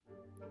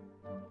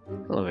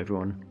Hello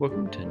everyone,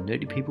 welcome to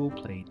Nerdy People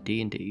Play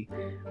D&D,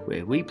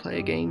 where we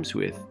play games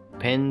with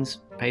pens,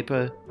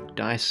 paper,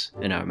 dice,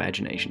 and our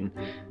imagination.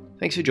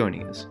 Thanks for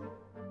joining us.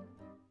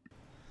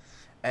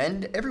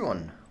 And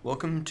everyone,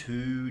 welcome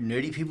to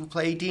Nerdy People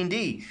Play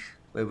D&D,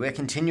 where we're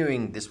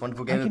continuing this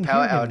wonderful game of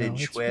Power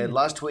Outage, where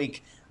last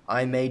week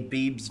I made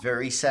Beebs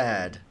very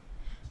sad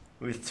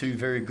with 2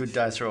 very good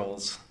dice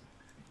rolls,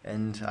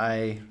 and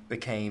I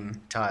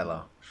became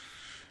Tyler.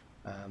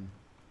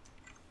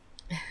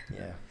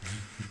 Yeah,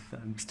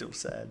 I'm still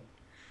sad.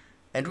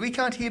 And we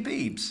can't hear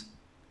Beebs,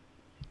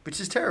 which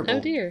is terrible.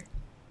 Oh dear.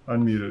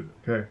 Unmuted.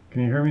 Okay,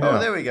 can you hear me now? Oh,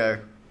 there we go.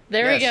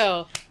 There we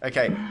go.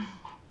 Okay.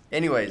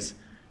 Anyways,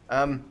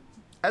 as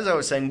I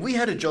was saying, we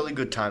had a jolly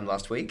good time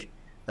last week.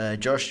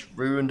 Josh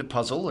ruined a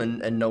puzzle,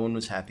 and no one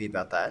was happy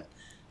about that.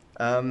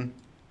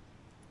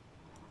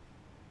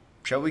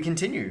 Shall we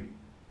continue?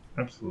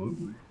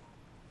 Absolutely.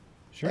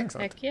 Sure.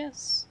 Excellent. Heck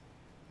yes.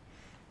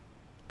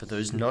 For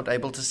those not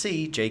able to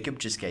see, Jacob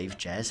just gave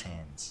jazz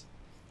hands.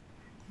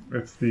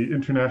 It's the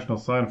international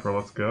sign for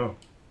let's go.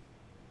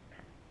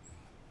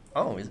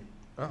 Oh, is it?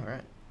 Oh, all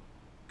right.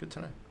 Good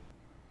to know.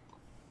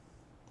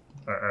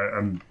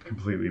 I'm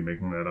completely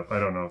making that up. I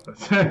don't know if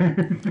that's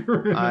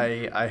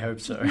I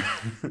hope so.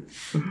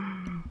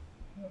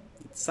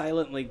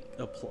 Silently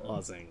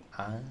applauding.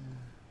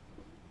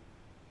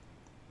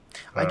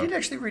 I did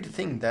actually read a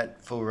thing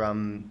that for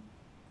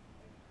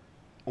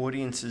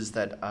audiences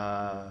that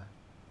are...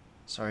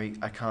 Sorry,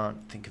 I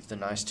can't think of the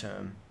nice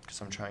term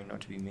because I'm trying not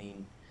to be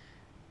mean.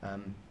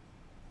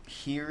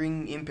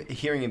 Hearing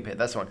impaired,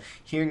 that's the one.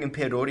 Hearing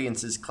impaired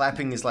audiences,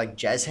 clapping is like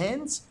jazz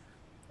hands.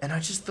 And I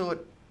just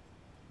thought,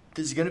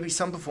 there's going to be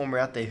some performer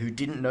out there who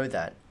didn't know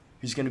that,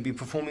 who's going to be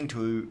performing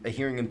to a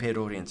hearing impaired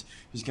audience,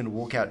 who's going to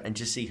walk out and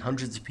just see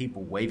hundreds of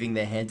people waving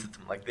their hands at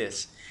them like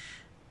this.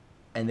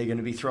 And they're going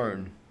to be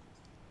thrown.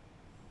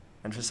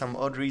 And for some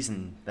odd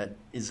reason, that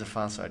is a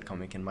Far Side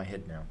comic in my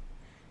head now.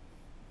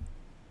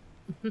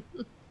 Oh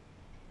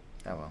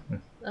well.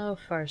 Oh,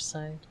 Far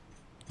Side.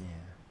 Yeah.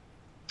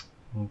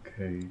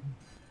 Okay.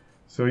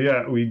 So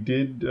yeah, we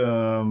did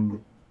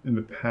in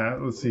the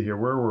past. Let's see here.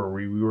 Where were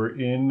we? We were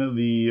in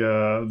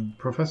the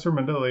Professor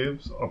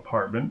Mendeleev's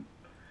apartment.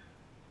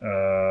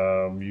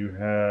 You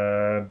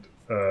had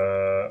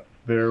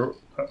there.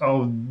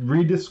 I'll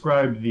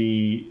re-describe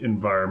the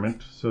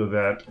environment so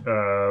that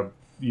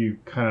you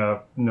kind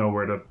of know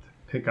where to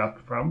pick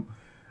up from.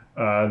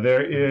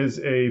 There is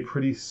a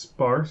pretty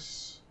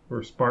sparse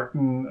or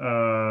Spartan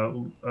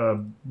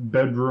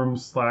bedroom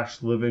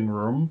 / living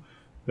room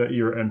that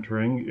you're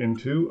entering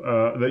into,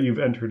 that you've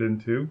entered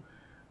into.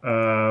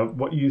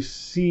 What you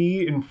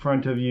see in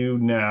front of you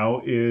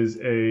now is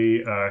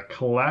a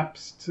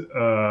collapsed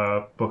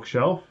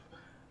bookshelf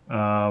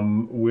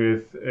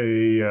with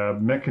a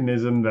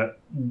mechanism that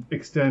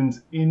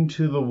extends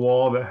into the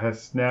wall that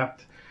has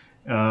snapped.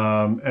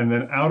 And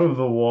then out of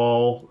the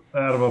wall,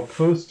 out of a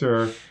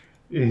poster,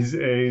 is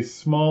a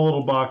small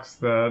little box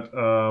that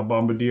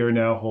Bombardier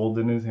now holds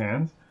in his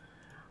hands.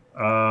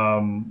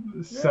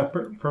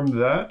 Separate from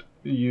that,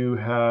 you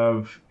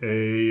have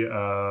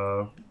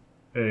there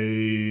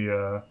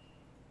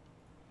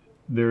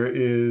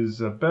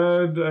is a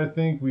bed, I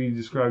think. We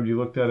described, you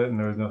looked at it, and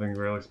there was nothing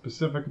really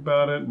specific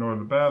about it, nor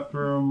the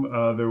bathroom.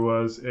 There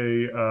was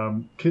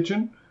a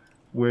kitchen,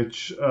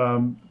 which,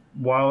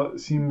 while it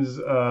seems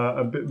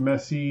a bit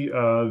messy,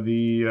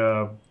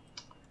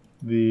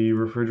 the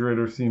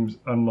refrigerator seems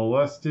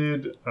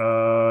unmolested.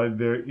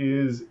 There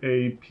is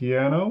a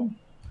piano.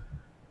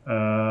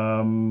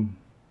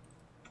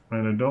 And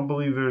I don't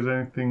believe there's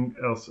anything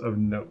else of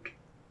note.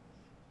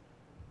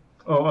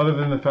 Oh, other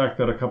than the fact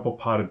that a couple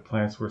potted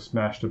plants were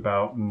smashed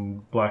about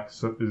and black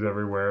soot is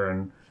everywhere,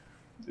 and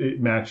it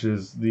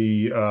matches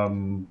the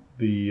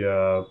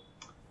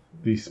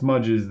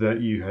smudges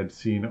that you had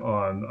seen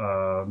on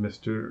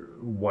Mr.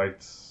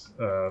 White's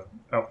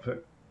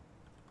outfit.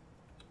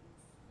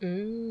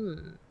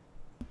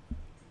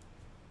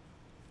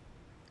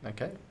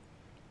 Okay.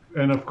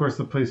 And of course,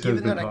 the place has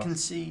Given been that I tossed. can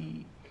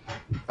see...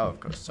 Oh, of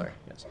course, sorry,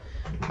 yes.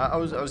 I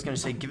was going to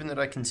say, given that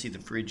I can see the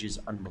fridge is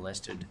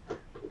unmolested,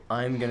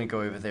 I'm going to go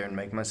over there and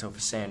make myself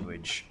a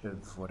sandwich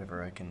of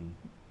whatever I can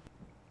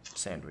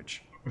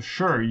sandwich.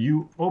 Sure,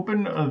 you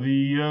open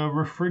the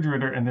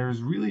refrigerator and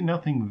there's really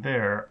nothing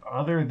there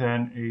other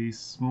than a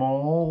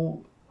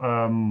small,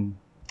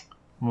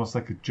 almost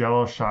like a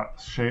Jello shot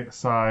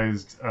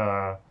sized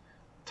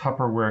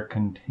Tupperware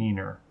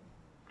container.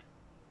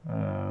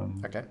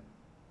 Okay.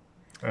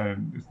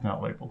 And it's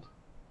not labeled.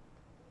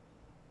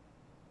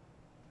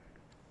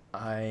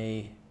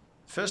 I,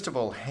 first of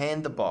all,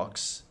 hand the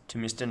box to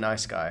Mr.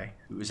 Nice Guy,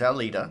 who is our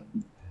leader.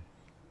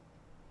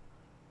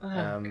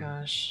 Oh,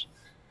 gosh.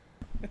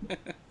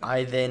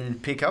 I then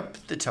pick up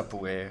the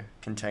Tupperware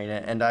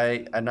container and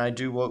I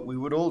do what we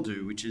would all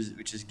do, which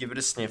is give it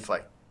a sniff,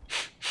 like.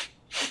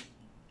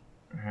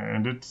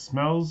 And it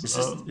smells. Is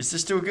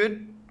this still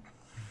good?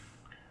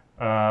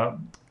 I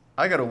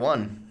got a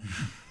 1.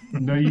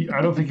 No,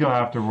 I don't think you'll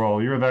have to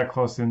roll. You're that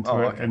close into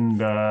it, okay. and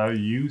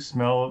you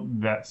smell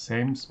that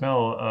same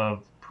smell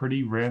of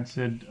pretty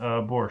rancid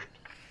borscht.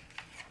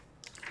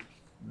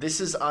 This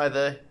is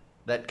either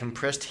that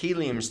compressed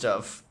helium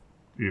stuff,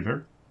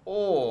 Either.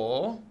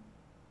 or...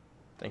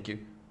 Thank you.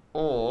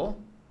 Or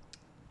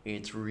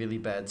it's really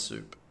bad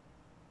soup.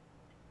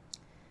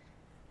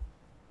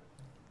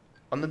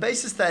 On the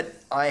basis that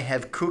I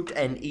have cooked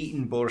and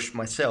eaten borscht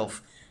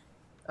myself,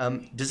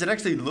 does it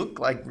actually look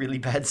like really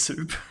bad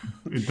soup?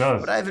 It does.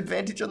 Would I have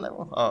advantage on that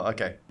one? Oh,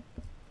 okay.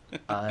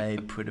 I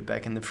put it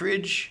back in the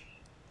fridge.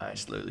 I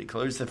slowly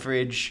close the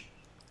fridge.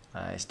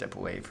 I step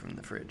away from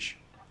the fridge.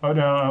 Oh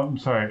no, I'm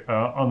sorry.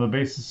 On the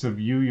basis of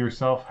you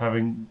yourself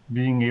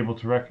being able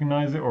to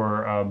recognize it,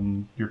 or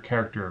your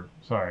character?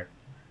 Sorry.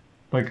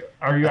 Like,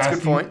 are you That's a good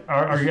asking? point.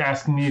 Are you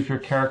asking me if your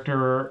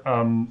character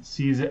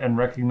sees it and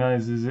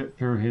recognizes it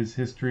through his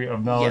history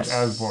of knowledge Yes.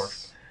 as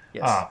borscht?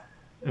 Yes.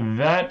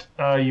 That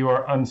you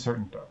are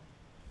uncertain of.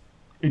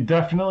 It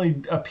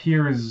definitely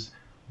appears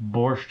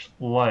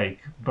borscht-like,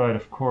 but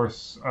of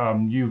course,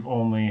 you've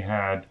only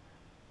had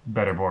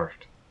better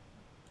borscht.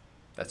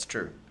 That's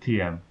true.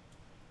 TM.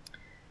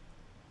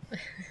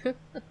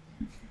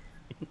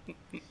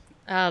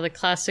 The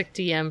classic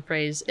DM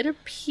phrase. It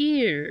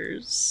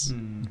appears.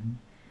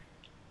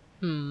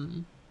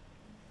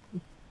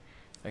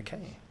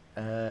 Okay.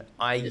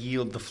 I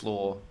yield the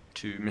floor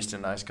to Mr.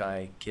 Nice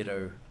Guy,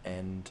 Kiddo,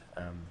 and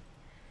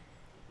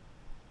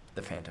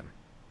the Phantom.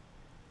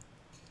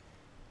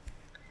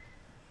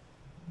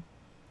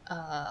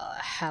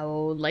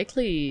 How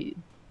likely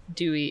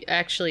do we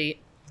actually...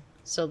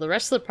 So the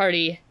rest of the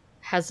party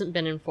hasn't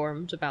been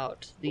informed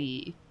about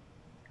the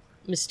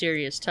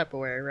mysterious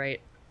Tupperware,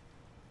 right?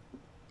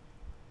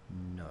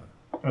 No.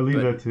 I leave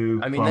But, that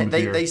to. I mean,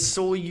 they Bombardier.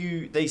 saw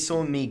you. They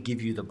saw me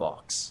give you the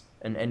box,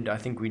 and I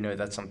think we know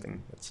that's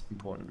something that's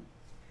important.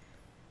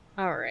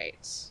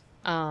 Alright.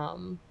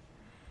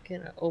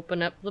 Gonna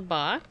open up the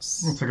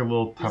box. It's like a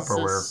little Is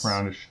Tupperware, this-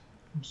 roundish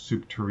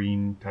soup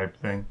tureen type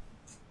thing.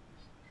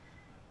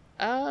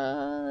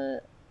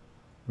 Was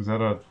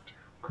that a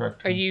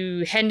correct? Are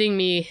you handing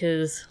me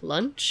his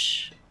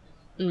lunch?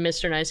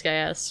 Mr. Nice Guy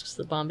asks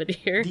the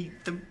Bombardier.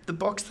 The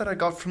box that I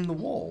got from the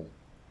wall.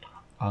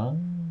 Oh,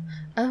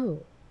 Oh.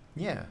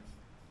 Yeah.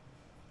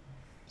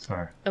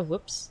 sorry. Oh,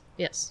 whoops.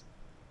 Yes.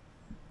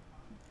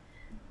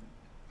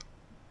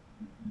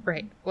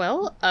 Right.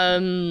 Well,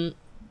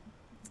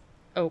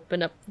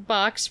 open up the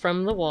box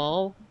from the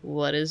wall.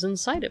 What is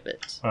inside of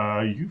it?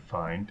 You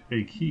find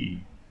a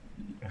key,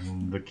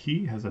 and the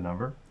key has a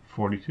number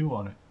 42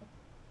 on it.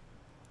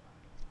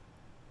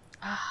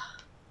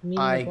 Meaning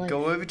I of life.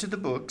 go over to the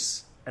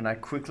books and I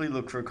quickly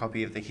look for a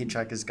copy of The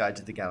Hitchhiker's Guide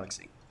to the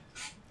Galaxy.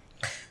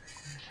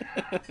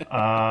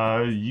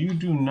 You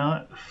do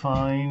not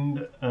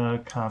find a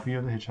copy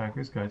of the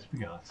Hitchhiker's Guide to the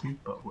Galaxy,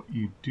 but what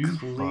you do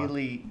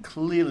find...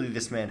 Clearly,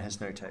 this man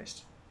has no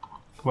taste.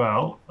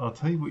 Well, I'll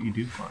tell you what you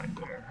do find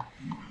there.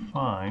 You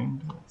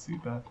find, let's see,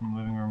 bathroom,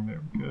 living room,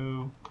 there we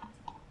go.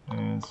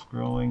 And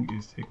scrolling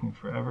is taking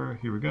forever.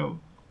 Here we go.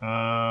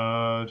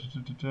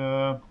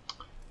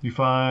 You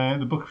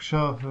find the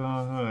bookshelf,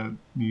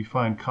 you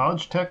find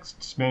college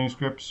texts,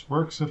 manuscripts,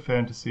 works of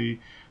fantasy,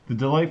 the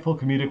delightful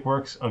comedic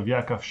works of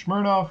Yakov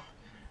Smirnov,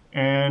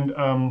 and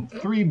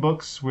 3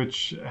 books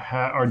which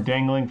are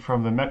dangling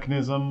from the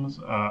mechanisms,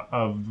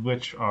 of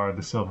which are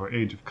The Silver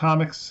Age of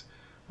Comics,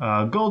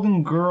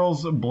 Golden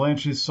Girls,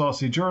 Blanche's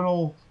Saucy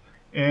Journal,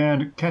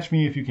 and Catch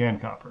Me If You Can,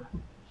 Copper.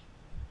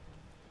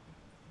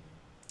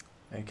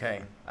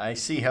 Okay, I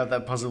see how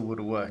that puzzle would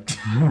have worked.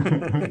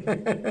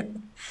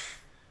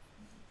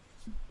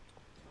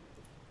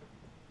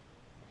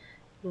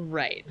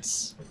 Right.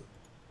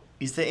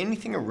 Is there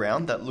anything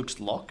around that looks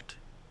locked?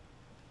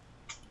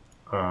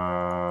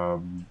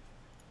 You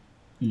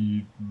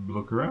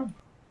look around.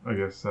 I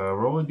guess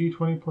roll a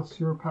d20 plus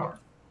your power.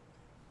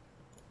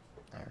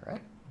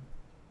 Alright.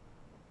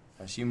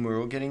 I assume we're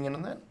all getting in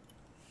on that?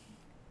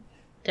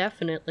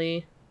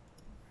 Definitely.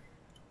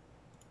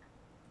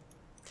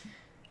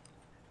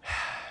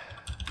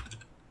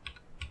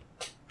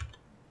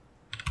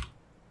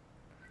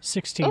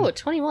 Oh,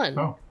 21.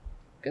 Oh,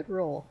 Good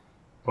roll.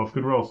 both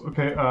good rolls.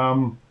 Okay,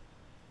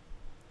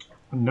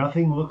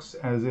 nothing looks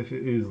as if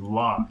it is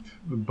locked,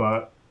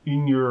 but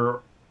in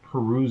your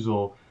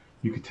perusal,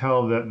 you could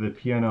tell that the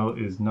piano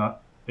is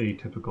not a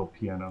typical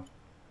piano.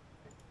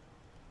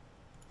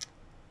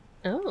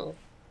 Oh.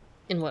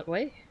 In what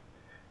way?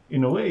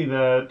 In a way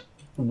that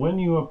when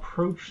you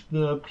approach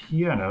the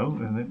piano,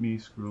 and let me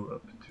scroll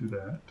up to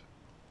that.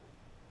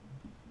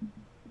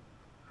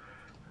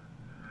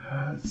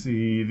 Let's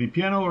see. The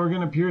piano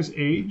organ appears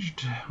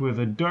aged, with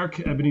a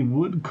dark ebony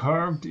wood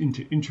carved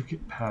into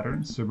intricate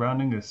patterns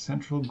surrounding a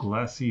central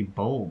glassy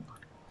bulb.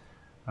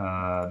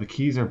 The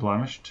keys are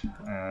blemished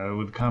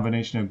with a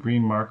combination of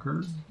green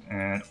marker,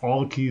 and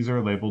all the keys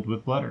are labeled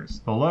with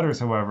letters. The letters,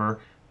 however,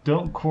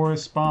 don't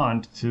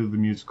correspond to the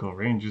musical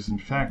ranges. In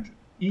fact,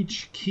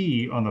 each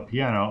key on the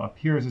piano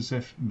appears as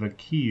if the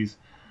keys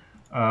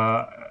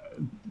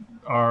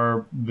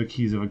are the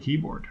keys of a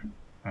keyboard.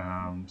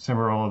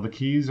 Several of the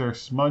keys are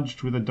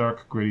smudged with a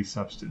dark, gritty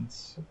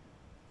substance.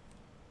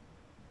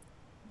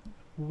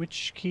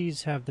 Which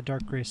keys have the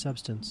dark gray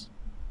substance?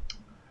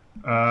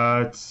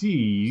 Let's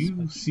see.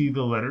 You see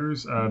the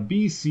letters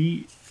B,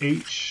 C,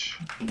 H,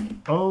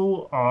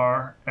 O,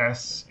 R,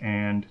 S,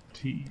 and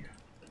T.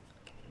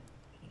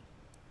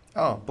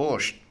 Oh,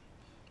 borscht.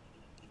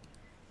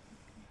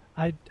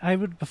 I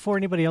would, before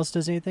anybody else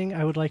does anything,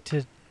 I would like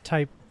to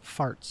type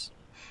farts.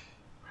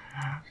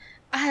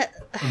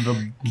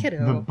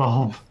 Kiddo.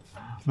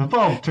 The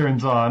bulb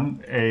turns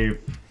on a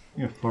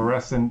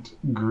fluorescent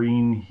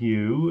green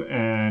hue,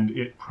 and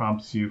it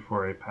prompts you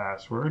for a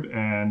password.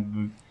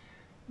 And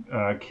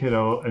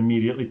Kiddo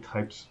immediately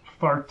types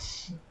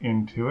farts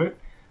into it,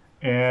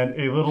 and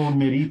a little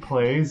MIDI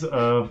plays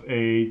of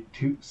a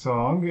toot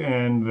song,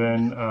 and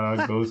then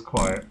goes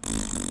quiet.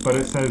 But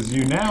it says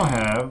you now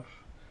have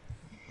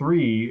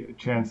 3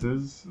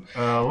 chances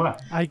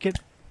left. I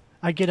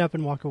get up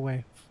and walk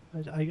away,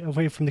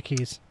 away from the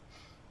keys.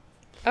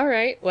 All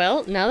right.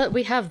 Well, now that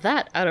we have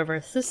that out of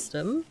our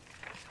system,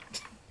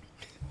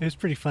 It was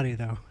pretty funny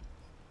though.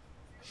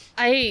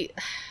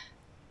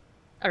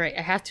 All right,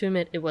 I have to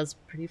admit it was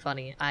pretty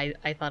funny. I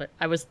thought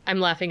I'm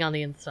laughing on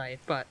the inside,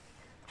 but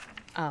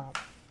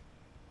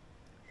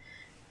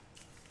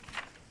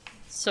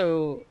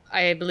so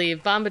I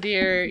believe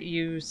Bombardier,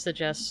 you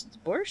suggest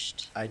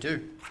borscht? I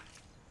do.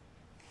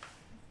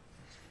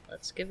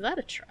 Let's give that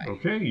a try.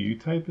 Okay, you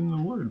type in the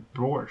word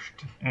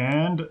borscht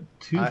and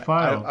 2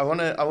 files. I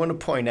want to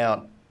point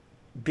out,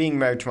 being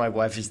married to my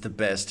wife is the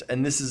best,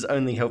 and this has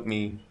only helped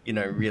me,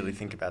 really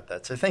think about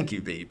that. So thank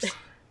you, Beebs.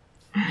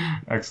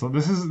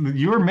 Excellent.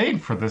 You were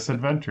made for this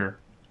adventure.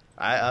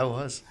 I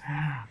was.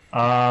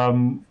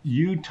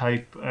 You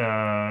type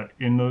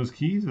in those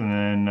keys,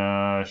 and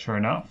then sure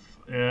enough,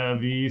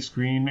 the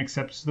screen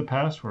accepts the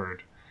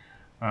password.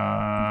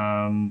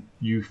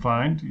 You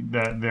find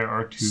that there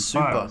are 2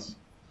 files.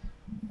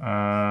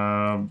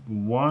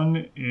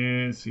 One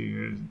is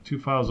here. 2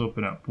 files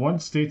open up. One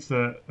states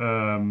that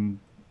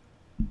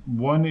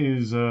one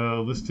is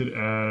listed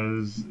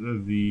as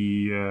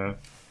the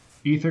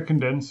ether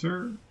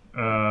condenser,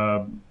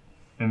 and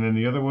then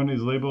the other one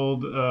is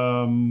labeled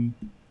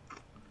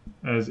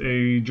as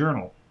a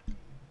journal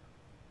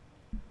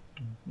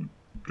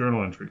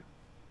entry.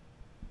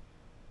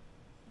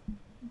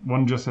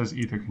 One just says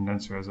ether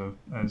condenser as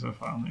a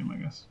file name, I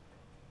guess.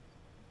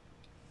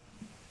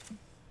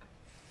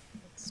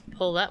 Let's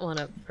pull that one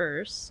up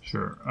first.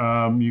 Sure.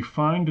 You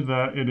find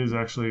that it is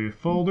actually a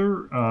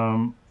folder,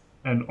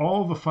 and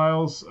all the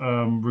files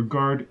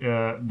regard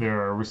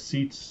their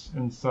receipts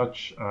and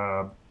such.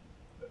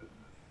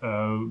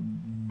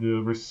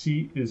 The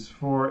receipt is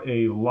for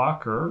a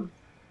locker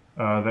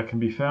that can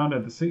be found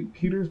at the St.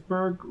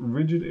 Petersburg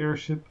Rigid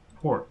Airship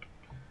Port.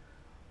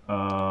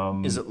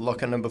 Is it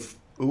locker number?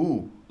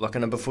 Locker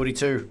number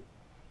 42.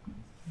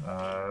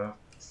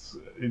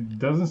 It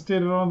doesn't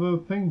state it on the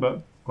thing,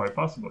 but quite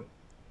possibly.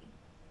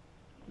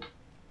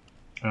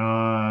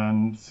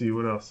 And let's see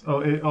what else. Oh,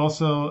 it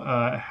also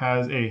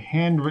has a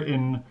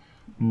handwritten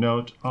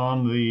note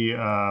on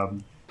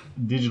the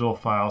digital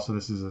file, so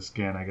this is a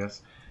scan, I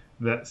guess,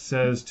 that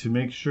says to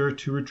make sure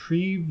to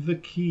retrieve the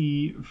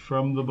key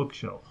from the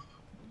bookshelf.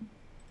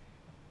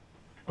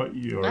 But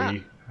you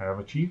already have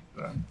achieved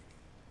that.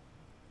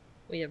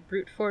 We have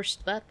brute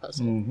forced that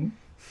puzzle. Mm-hmm.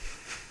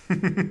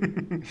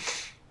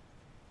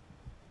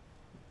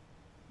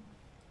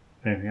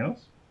 Anything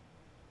else?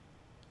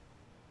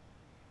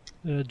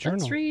 Journal.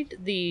 Let's read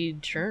the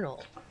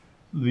journal.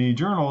 The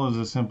journal is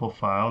a simple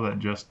file that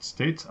just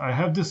states, I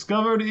have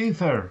discovered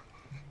ether.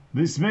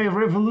 This may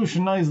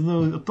revolutionize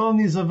the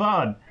Tony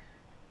Zavad.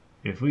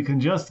 If we can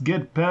just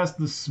get past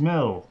the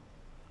smell.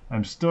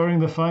 I'm storing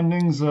the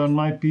findings on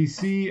my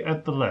PC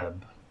at the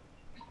lab.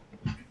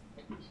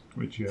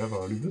 Which you have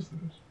already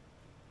visited.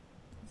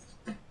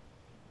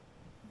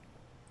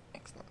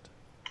 Excellent.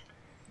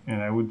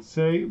 And I would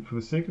say, for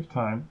the sake of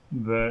time,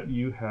 that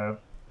you have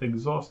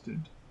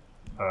exhausted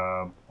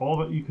all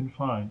that you can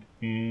find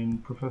in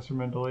Professor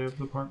Mendeleev's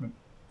apartment.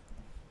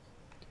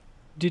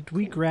 Did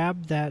we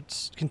grab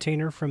that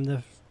container from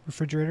the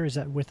refrigerator? Is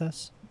that with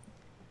us?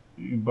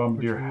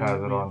 Bombardier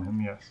has it on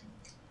him, yes.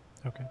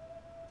 Okay.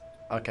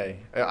 Okay.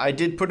 I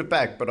did put it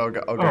back, but I'll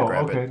go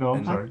grab it. Okay, no,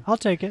 I'm sorry. I'll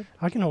take it.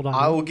 I can hold on.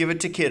 I will give it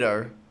to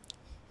Kiddo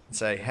and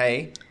say,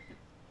 hey,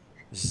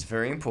 this is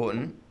very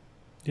important.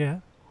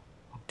 Yeah.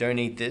 Don't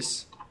eat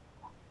this.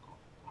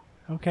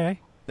 Okay.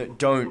 No,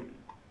 don't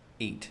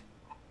eat.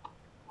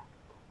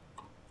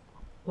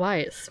 Why?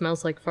 It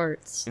smells like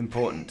farts.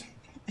 Important.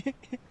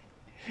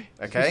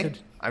 Okay? said-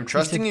 I'm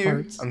trusting you.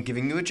 farts. I'm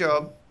giving you a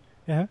job.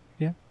 Yeah.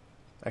 Yeah.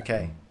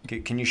 Okay.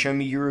 Can you show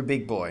me you're a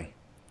big boy?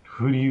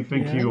 Who do you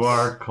think you Yes.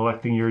 are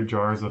collecting your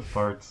jars of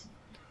farts?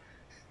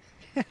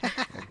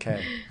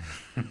 Okay.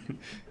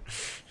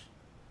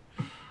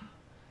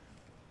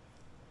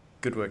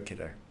 Good work,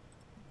 Kiddo.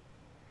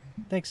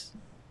 Thanks.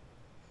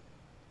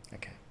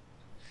 Okay.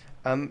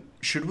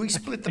 Should we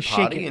split the I shake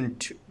party it.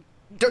 into...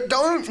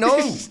 Don't!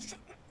 No!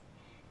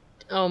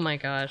 Oh my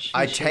gosh.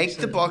 I he take shakes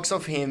the it. box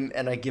off him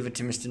and I give it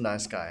to Mr.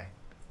 Nice Guy.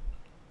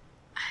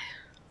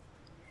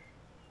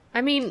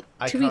 I mean,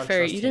 I to be can't fair,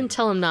 trust you him. didn't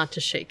tell him not to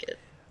shake it.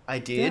 I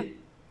did.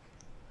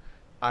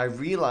 I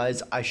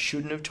realized I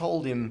shouldn't have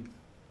told him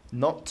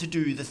not to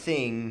do the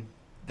thing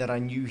that I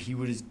knew he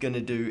was going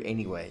to do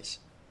anyways.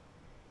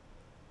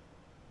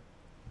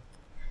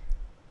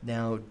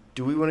 Now,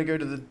 do we want to go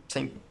to the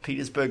St.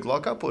 Petersburg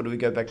lockup, or do we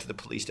go back to the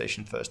police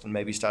station first and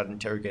maybe start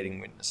interrogating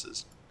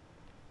witnesses?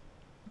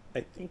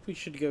 I think we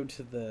should go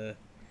to the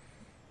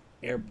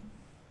air.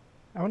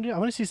 I want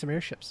to see some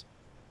airships.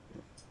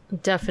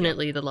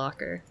 Definitely the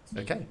locker.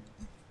 Okay.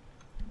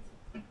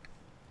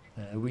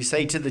 We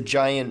say to the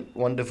giant,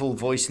 wonderful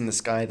voice in the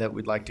sky that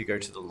we'd like to go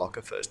to the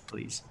locker first,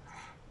 please.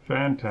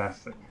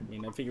 Fantastic. I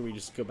mean, I figure we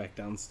just go back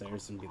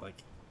downstairs and be like,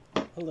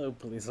 "Hello,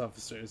 police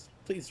officers.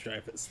 Please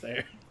drive us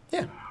there."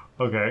 Yeah.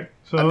 Okay,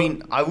 so I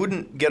mean, I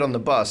wouldn't get on the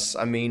bus.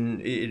 I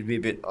mean, it'd be a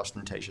bit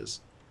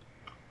ostentatious.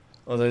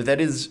 Although that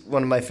is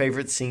one of my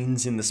favorite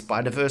scenes in the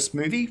Spider-Verse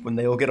movie, when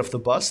they all get off the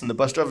bus and the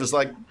bus driver's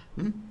like,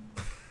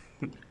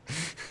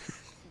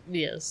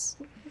 Yes.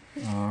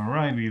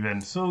 alrighty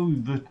then. So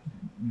the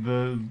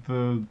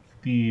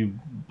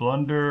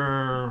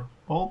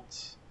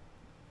blunderbolts?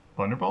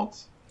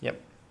 Blunderbolts?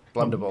 Yep.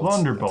 Blunderbolts.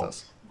 Blunderbolts.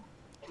 That's us.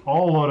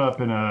 All load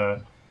up in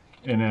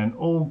an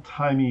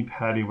old-timey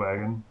paddy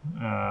wagon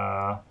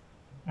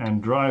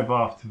and drive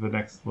off to the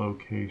next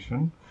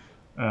location,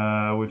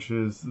 which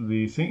is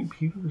the St.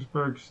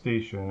 Petersburg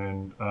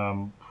station.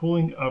 And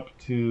pulling up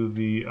to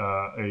the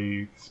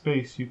a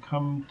space, you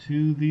come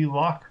to the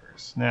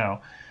lockers.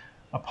 Now,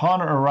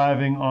 upon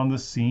arriving on the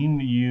scene,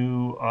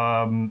 you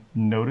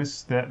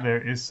notice that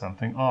there is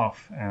something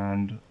off.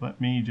 And let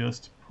me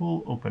just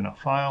pull open a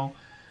file.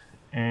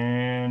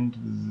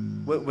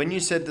 And When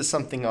you said there's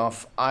something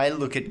off, I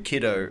look at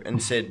Kiddo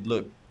and said,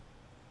 look,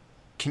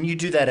 can you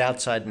do that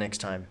outside next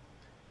time?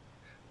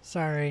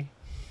 Sorry.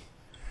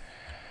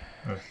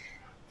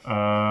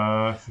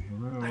 let's see,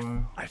 where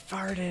do I- I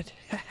farted.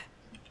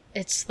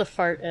 It's the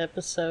fart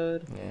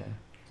episode.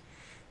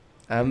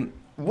 Yeah.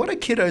 What are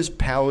Kiddo's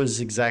powers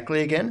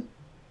exactly again?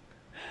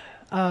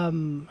 Crap,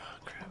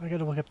 I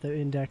gotta look up the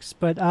index.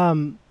 But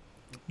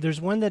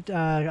there's one that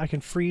I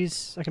can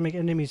freeze. I can make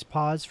enemies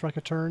pause for like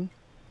a turn.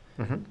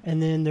 Mm-hmm.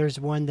 And then there's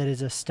one that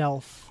is a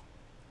stealth.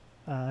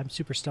 I'm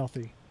super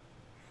stealthy.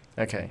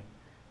 Okay.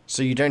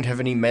 So you don't have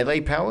any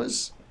melee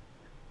powers?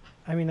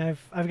 I mean,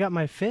 I've got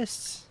my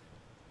fists.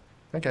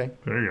 Okay.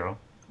 There you go.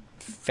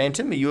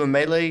 Phantom, are you a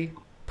melee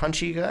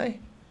punchy guy?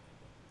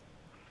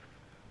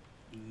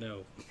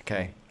 No.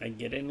 Okay. I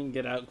get in and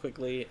get out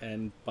quickly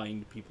and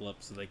bind people up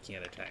so they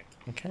can't attack.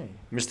 Okay.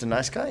 Mr.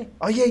 Nice Guy?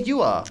 Oh, yeah,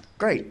 you are.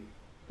 Great.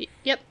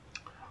 Yep.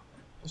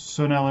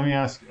 So now let me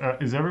ask,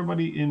 is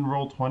everybody in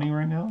Roll20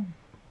 right now?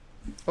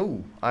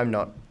 Oh, I'm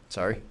not.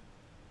 Sorry.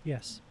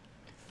 Yes.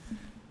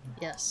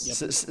 Yes.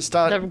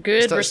 Start. The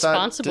good, start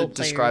responsible players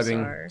describing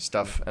are.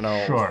 stuff, and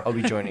I'll Sure. I'll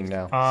be joining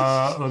now.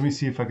 Let me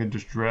see if I could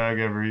just drag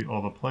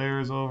all the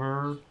players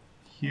over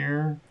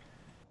here.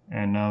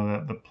 And now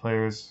that the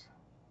players...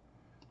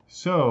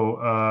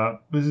 So,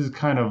 this is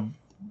kind of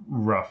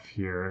rough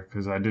here,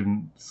 because I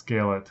didn't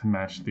scale it to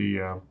match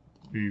the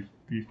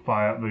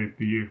file,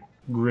 the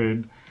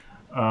grid.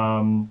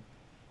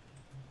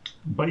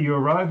 But you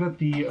arrive at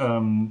the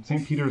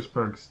St.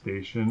 Petersburg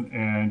station,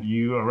 and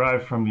you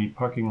arrive from the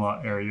parking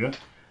lot area.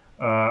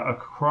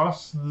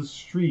 Across the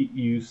street,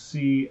 you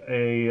see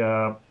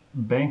a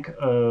bank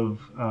of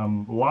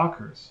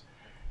lockers.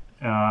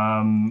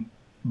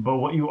 But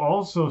what you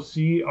also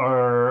see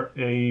are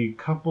a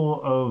couple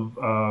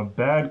of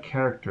bad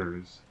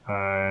characters,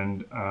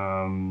 and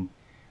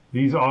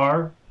these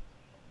are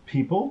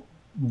people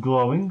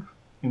glowing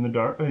in the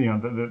dark,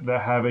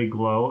 that have a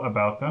glow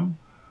about them.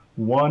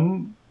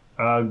 One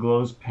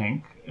glows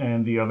pink,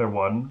 and the other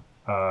one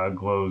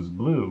glows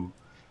blue.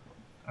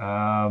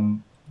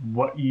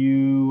 What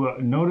you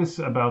notice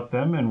about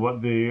them, and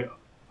what the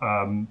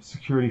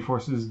security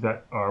forces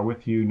that are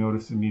with you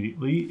notice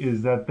immediately,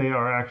 is that they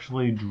are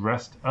actually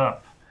dressed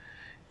up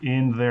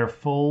in their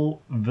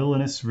full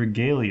villainous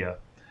regalia.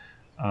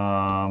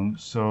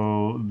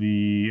 So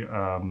the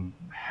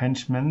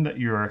henchlings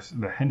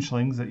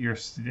that you're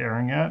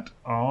staring at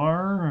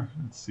are,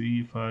 let's see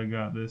if I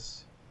got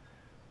this.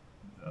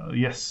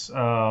 Yes,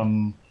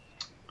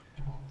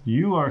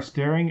 you are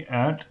staring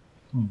at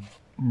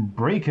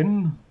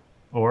Braken,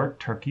 or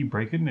Turkey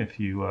Braken if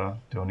you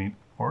don't eat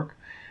pork,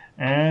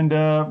 and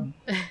the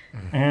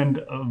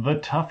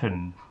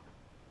Tuffin.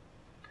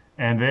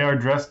 And they are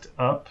dressed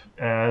up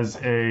as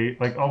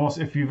almost,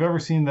 if you've ever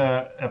seen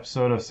that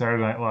episode of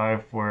Saturday Night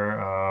Live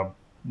where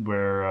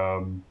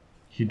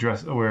he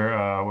dressed,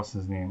 what's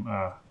his name?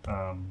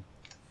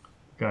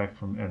 Guy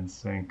from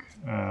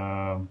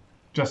NSYNC.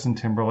 Justin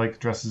Timberlake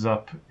dresses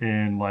up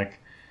in like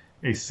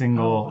a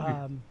single.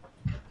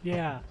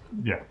 Yeah.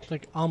 Yeah.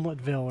 Like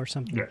Omeleteville or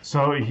something. Yeah.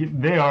 So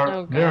they are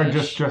Oh, they are gosh.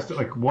 just dressed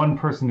like one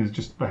person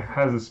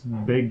has this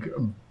big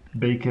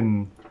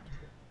bacon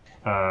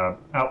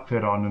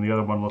outfit on, and the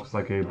other one looks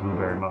like a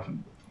blueberry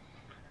muffin.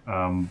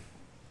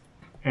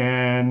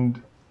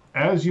 And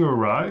as you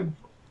arrive,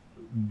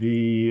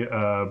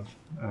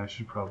 I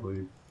should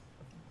probably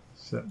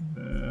set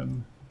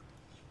them.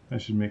 I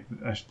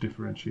should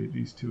differentiate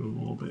these two a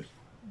little bit.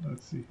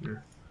 Let's see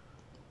here.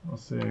 I'll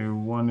say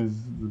one is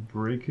the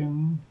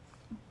break-in,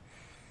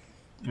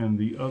 and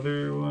the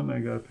other one I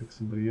gotta pick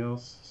somebody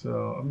else.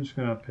 So I'm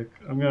gonna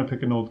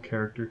pick an old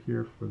character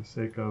here for the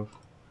sake of.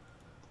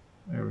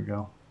 There we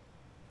go.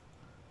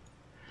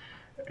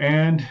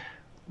 And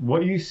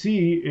what you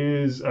see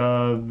is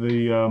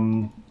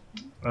the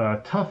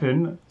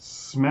Tuffin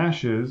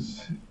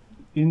smashes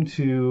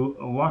into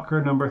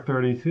locker number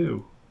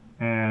 32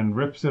 and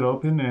rips it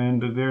open,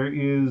 and there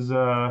is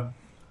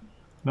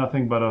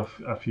nothing but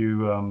a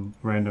few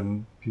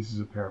random pieces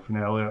of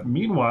paraphernalia.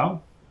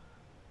 Meanwhile,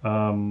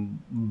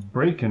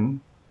 Braken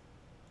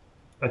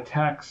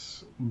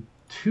attacks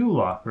 2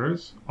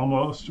 lockers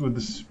almost with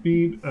the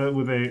speed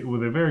with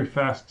a very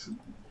fast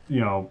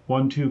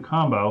 1-2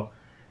 combo,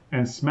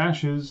 and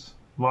smashes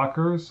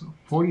lockers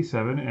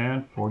 47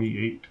 and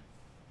 48.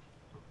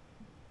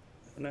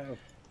 No.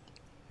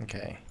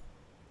 Okay.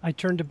 I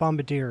turned to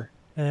Bombardier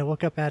and I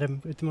look up at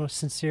him with the most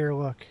sincere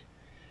look.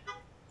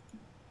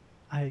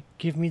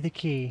 Give me the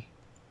key.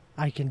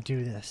 I can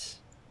do this.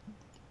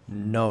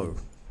 No.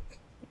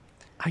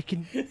 I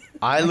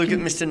look at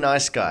Mr.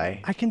 Nice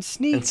Guy I can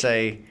sneak. and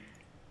say,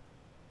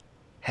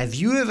 have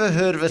you ever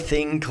heard of a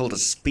thing called a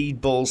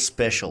speedball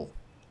special?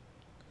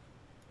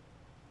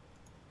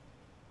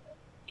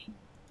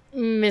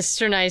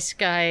 Mr. Nice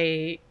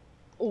Guy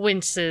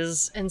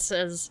winces and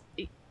says,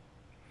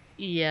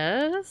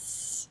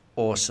 yes?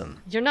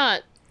 Awesome. You're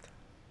not...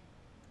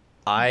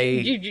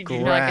 You're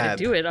not gonna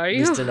do it, are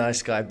you? Mr.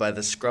 Nice Guy by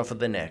the scruff of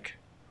the neck.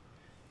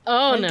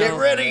 Oh, no. Get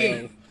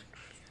ready!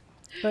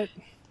 But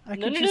I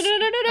No, could no, just, no,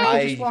 no, no, no. I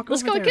could just walk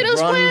Let's over go, there.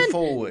 kiddos. Run plan.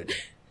 forward,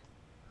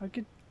 I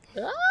could.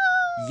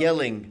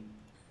 yelling,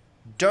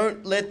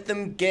 don't let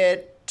them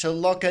get to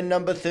locker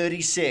number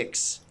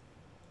 36.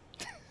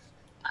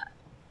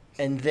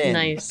 And then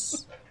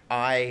Nice.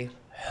 I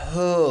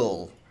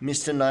hurl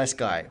Mr. Nice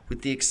Guy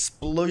with the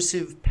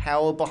explosive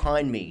power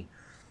behind me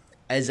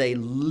as a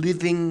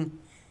living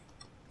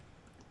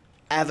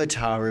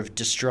avatar of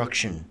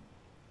destruction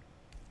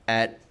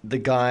at the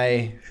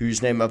guy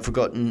whose name I've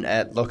forgotten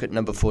at locket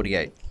number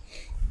 48.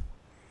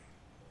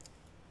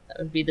 That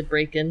would be the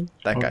break-in.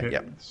 That guy, Okay,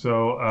 yep.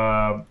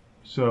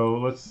 So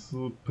let's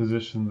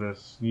position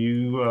this.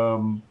 You,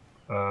 Oh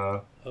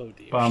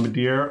dear.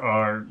 Bombardier,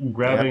 are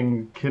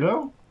grabbing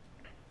Kiddo.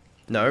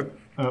 No,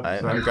 Oh, I'm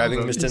sorry.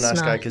 grabbing So- Mr. It's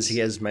Nice Guy not. because he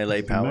has melee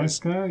Nice powers.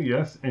 guy,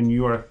 yes, and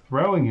you are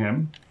throwing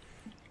him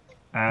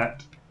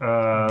at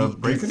The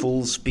Braken?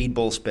 full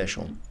speedball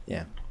special.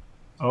 Yeah.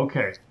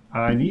 Okay,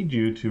 I need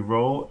you to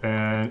roll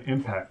an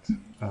impact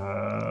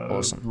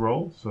Awesome.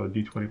 roll, so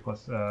d20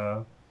 plus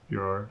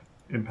your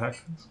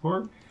impact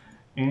score,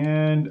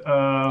 and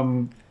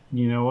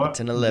you know what? That's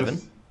an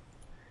 11.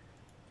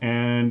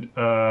 And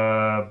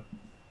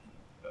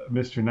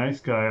Mr. Nice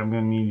Guy, I'm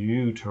going to need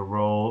you to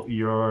roll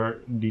your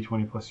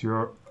d20 plus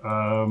your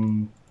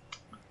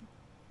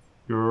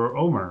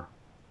Omer.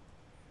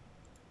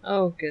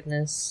 Oh,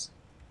 goodness.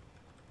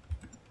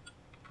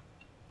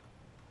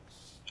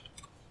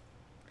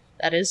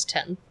 That is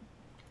 10.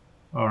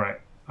 All right.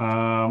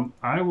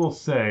 I will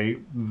say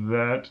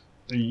that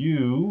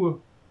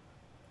you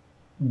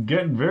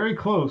get very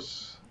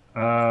close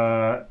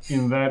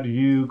in that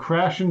you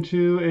crash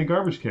into a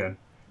garbage can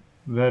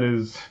that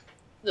is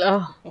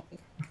Oh,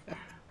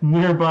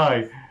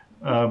 nearby,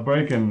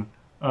 breaking.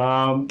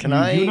 You do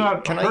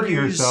not can I hurt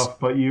use yourself,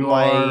 but you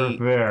my- are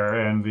there,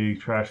 and the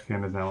trash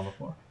can is now on the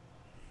floor.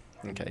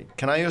 Okay.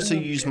 Can I also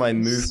use my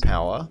move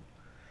power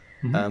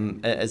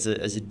as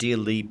a deer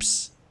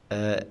leaps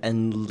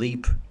and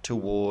leap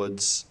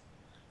towards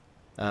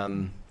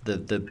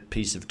the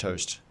piece of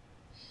toast?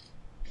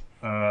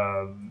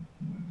 You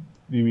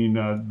mean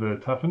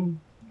the Tuffin?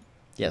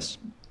 Yes.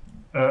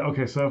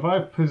 Okay, so if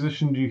I've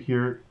positioned you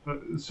here,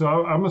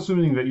 so I'm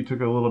assuming that you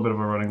took a little bit of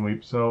a running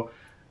leap. So,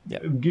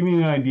 Yep. give me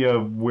an idea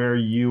of where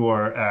you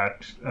are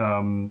at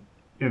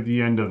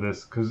the end of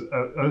this, because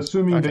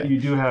assuming that Okay. you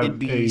do have It'd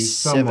be a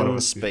somewhat of 7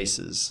 a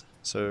spaces.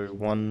 So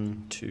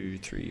 1, 2,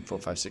 3, 4,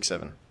 5, 6,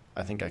 7.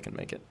 I think I can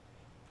make it.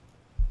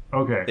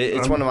 Okay,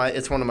 It's one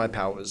of my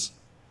powers.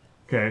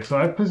 okay. So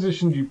I've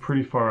positioned you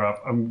pretty far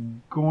up.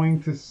 I'm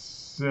going to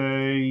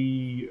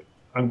say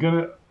I'm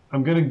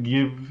gonna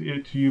give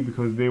it to you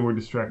because they were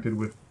distracted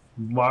with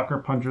locker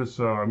punches.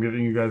 So I'm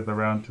giving you guys the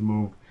round to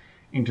move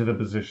into the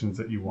positions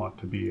that you want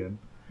to be in.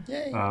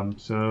 Yay.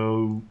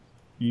 So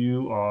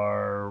you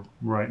are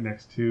right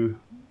next to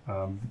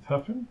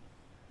Tuffin,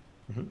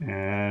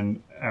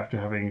 and after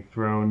having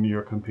thrown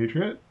your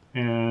compatriot,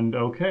 and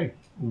okay,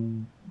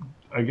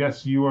 I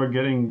guess you are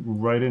getting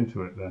right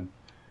into it then.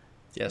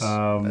 Yes.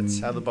 That's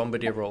how the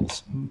bombardier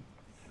rolls.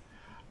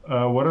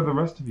 What are the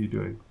rest of you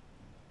doing?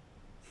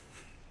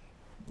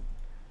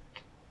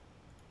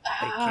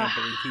 I can't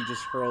believe he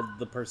just hurled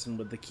the person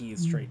with the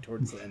keys straight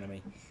towards the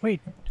enemy.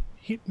 Wait,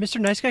 Mr.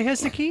 Nice Guy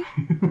has the key?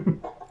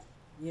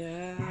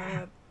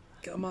 Yeah,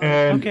 come on.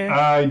 And Okay.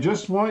 I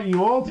just want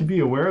you all to be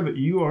aware that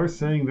you are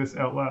saying this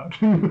out loud.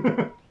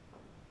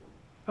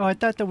 Oh, I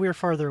thought that we were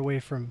farther away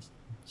from.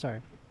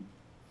 Sorry.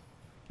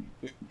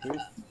 We're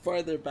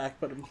farther back,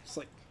 but I'm just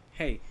like,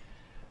 hey,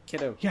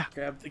 kiddo, Yeah.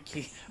 grab the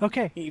key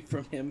Okay.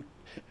 from him,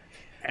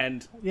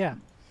 and Yeah.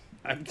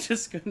 I'm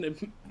just gonna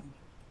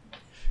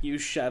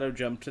use shadow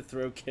jump to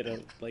throw kiddo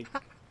like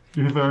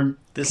You're throwing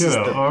This kiddo. is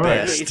the All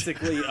right. best.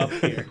 basically up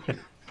here.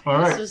 All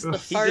right. This is the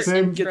He fart just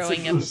and gets throwing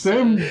like-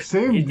 episode.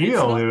 Same It's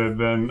deal not- here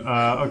then.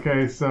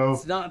 Okay, so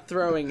It's not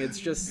throwing; it's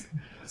just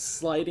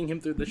sliding him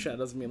through the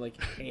shadows and being like,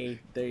 "Hey,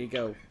 there you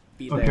go,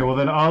 be there." okay, well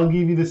then I'll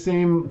give you the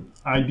same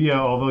idea,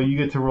 although you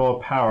get to roll a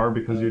power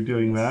because you're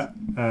doing that,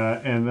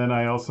 and then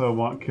I also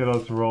want Kiddo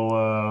to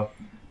roll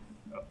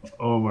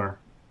Omer.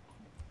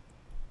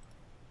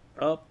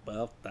 Oh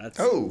well, that's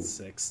Oh.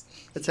 6.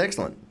 That's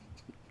excellent.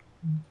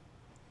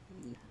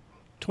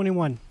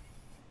 21.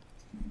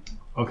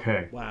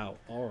 Okay. Wow.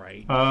 All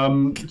right.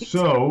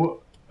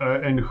 So,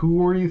 and who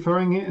were you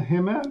throwing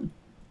him at?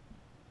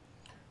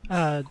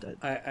 I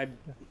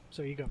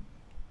So you go.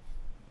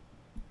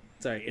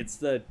 sorry. It's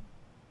the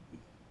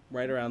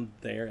right around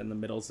there in the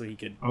middle, so he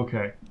could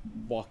Okay.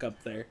 walk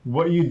up there.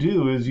 What you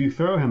do is you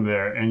throw him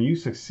there, and you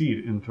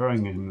succeed in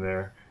throwing him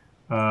there.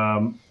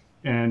 But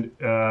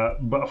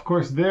of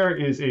course, there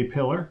is a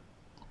pillar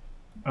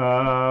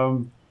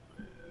that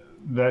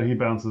he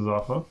bounces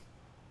off of.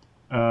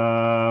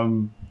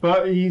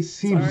 But he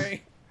seems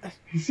Sorry.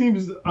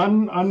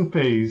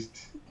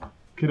 unfazed.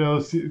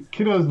 Kiddo's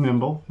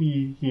nimble.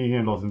 He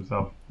handles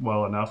himself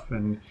well enough,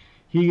 and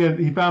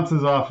he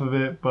bounces off of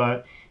it.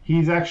 But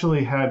he's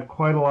actually had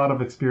quite a lot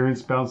of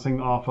experience bouncing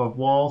off of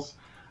walls.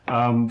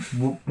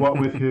 What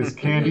with his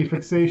candy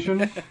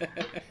fixation,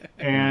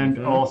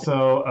 and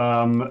also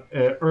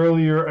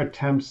earlier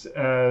attempts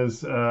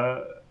as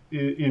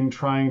in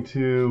trying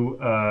to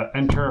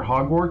enter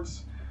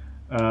Hogwarts,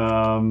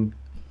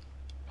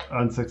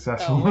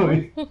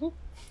 unsuccessfully.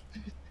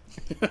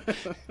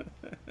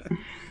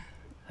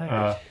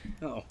 Oh.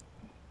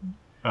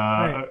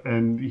 Right.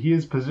 And he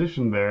is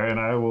positioned there, and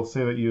I will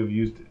say that you have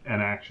used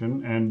an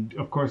action, and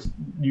of course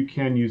you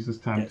can use this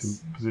time Yes.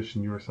 to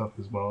position yourself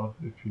as well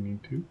if you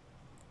need to.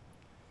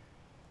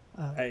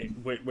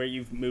 Where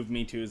you've moved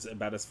me to is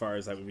about as far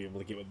as I would be able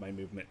to get with my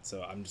movement,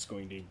 so I'm just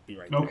going to be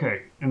right there.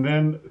 Okay, and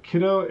then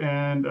Kiddo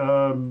and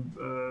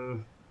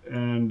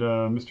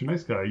Mr.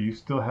 Nice Guy, you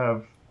still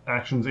have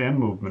actions and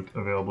movement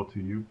available to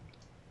you.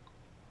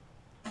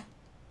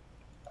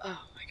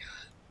 Oh my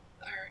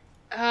god.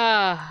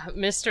 Alright.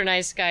 Mr.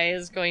 Nice Guy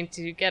is going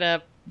to get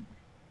up,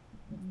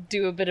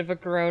 do a bit of a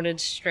groan and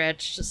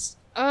stretch. Just,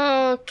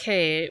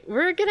 okay,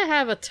 we're gonna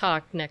have a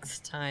talk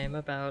next time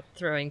about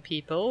throwing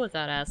people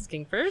without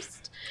asking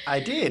first. I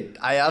did.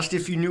 I asked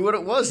if you knew what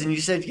it was, and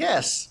you said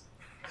yes.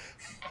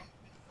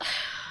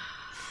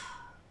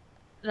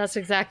 That's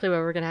exactly what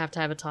we're gonna have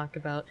a talk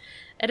about.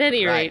 At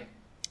any Right. rate,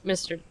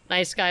 Mr.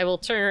 Nice Guy will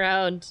turn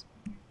around,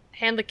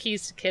 hand the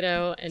keys to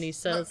Kiddo, and he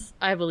says,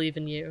 I believe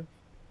in you.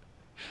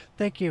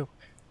 Thank you.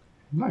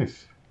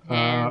 Nice.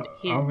 And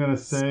I'm gonna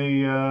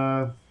say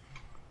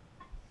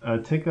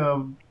take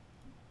a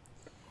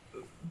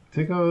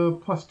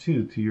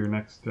 +2 to your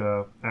next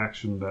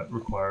action that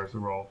requires a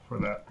roll for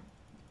that.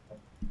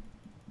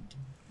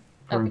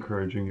 For Okay.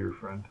 encouraging your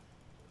friend.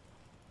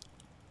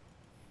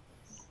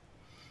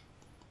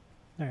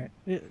 All right.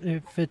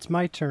 If it's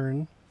my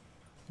turn,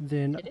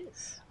 then It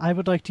is. I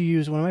would like to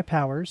use one of my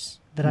powers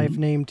that I've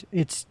named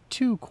It's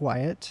Too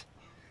Quiet,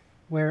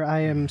 where I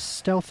am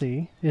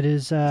stealthy. It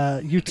is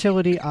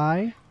Utility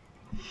I,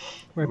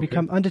 where I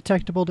become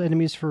undetectable to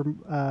enemies for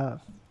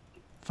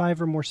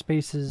 5 or more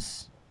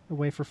spaces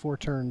away for 4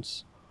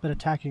 turns, but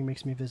attacking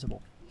makes me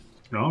visible.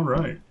 All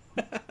right.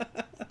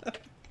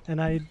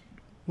 And I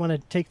want to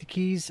take the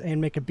keys and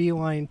make a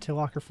beeline to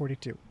locker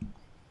 42.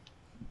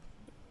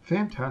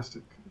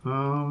 Fantastic.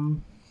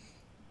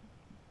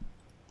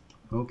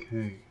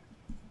 Okay.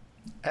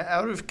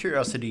 Out of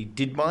curiosity,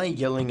 did my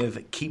yelling of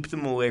keep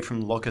them away from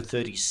locker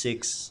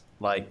 36,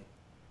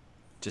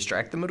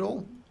 distract them at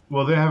all?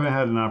 Well, they haven't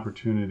had an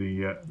opportunity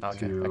yet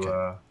Okay, to.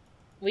 okay.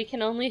 We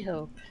can only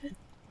hope.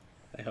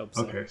 I hope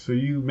so. Okay, so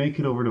you make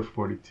it over to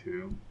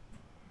 42.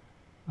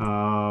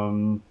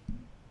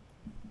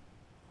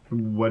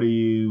 What do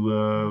you?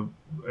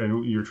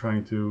 And you're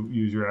trying to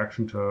use your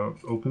action to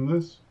open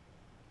this.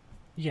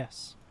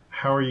 Yes.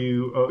 How are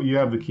you? Oh, you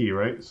have the key,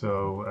 right?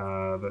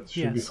 So that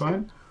should be Yes.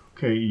 fine.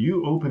 Okay,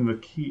 you open the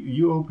key.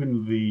 You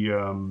open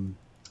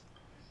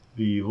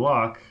the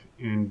lock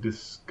and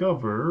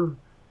discover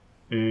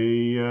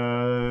a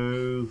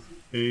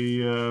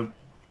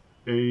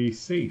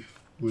safe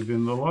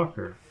within the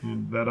locker,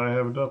 and that I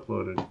haven't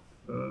uploaded.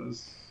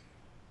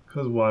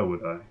 Because why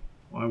would I?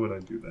 Why would I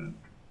do that?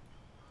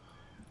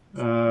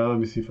 Let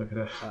me see if I could.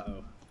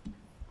 Uh-oh.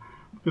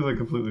 Because I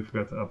completely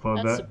forgot to upload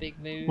That's that. a big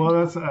move. Well,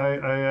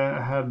 I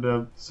had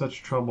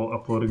such trouble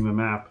uploading the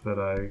map that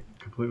I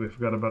completely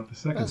forgot about the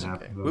second That's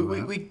half okay. of the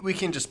We, map. we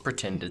can just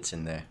pretend it's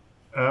in there.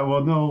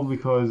 Well, no,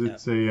 because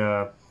it's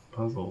a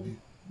puzzle.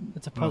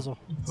 It's a puzzle.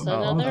 It's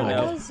another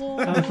puzzle.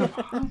 puzzle.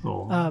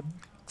 Puzzle.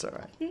 It's all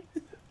right.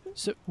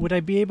 So would I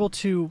be able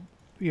to,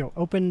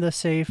 open the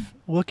safe,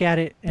 look at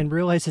it, and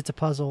realize it's a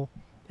puzzle,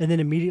 and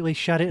then immediately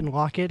shut it and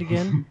lock it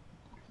again?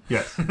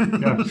 Yes.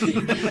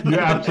 You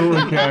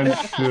absolutely can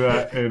do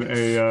that in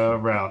a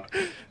round.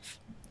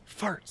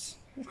 Farts.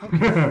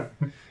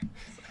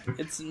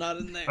 It's not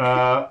in there.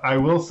 I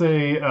will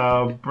say,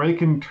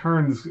 Braken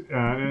turns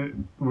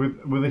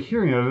with a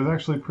hearing that is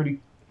actually pretty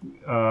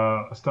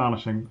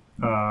astonishing.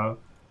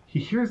 He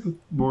hears the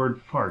word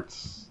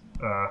farts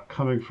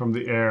coming from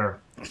the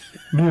air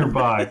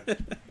nearby.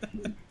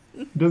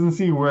 Doesn't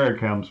see where it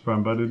comes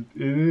from, but it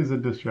is a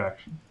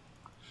distraction.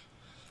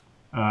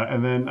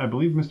 And then I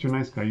believe, Mr.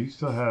 Nice Guy, you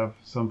still have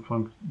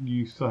some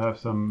You still have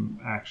some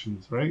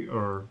actions, right?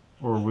 Or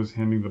was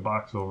handing the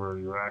box over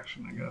your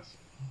action, I guess.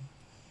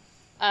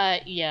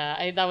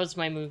 Yeah, that was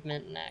my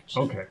movement in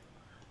action. Okay.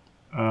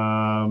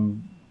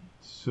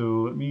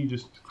 So let me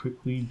just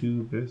quickly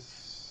do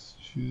this.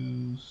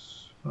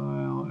 Choose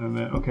file, and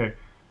then okay,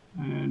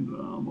 and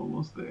I'm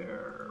almost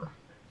there.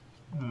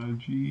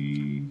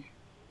 G.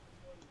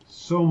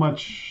 So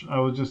much. I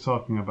was just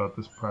talking about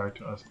this prior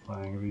to us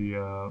playing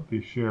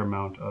the sheer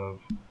amount of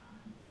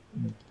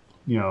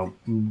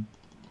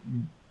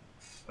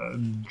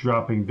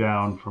dropping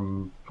down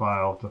from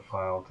file to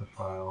file to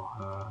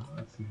file.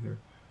 Let's see here.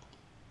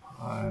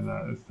 And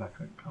it's not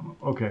going to come up.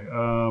 Okay,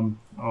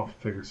 I'll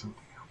figure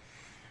something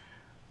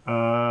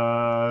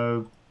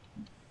out.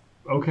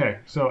 Okay,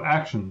 so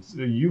actions.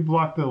 You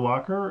block the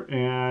locker,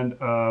 and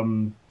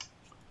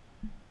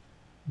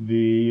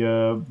the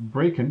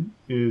Braken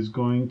is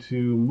going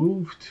to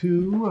move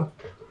to.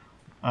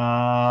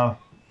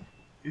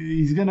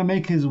 He's going to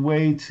make his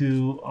way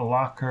to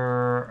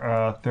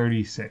locker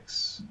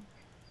 36.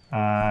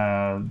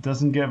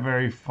 Doesn't get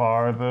very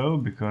far though,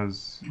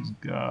 because he's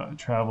got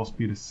travel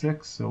speed of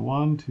 6. So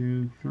 1,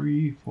 2,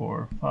 3,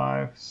 4,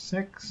 5,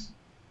 6,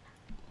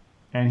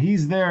 and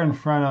he's there in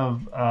front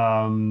of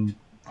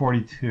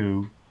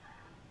 42.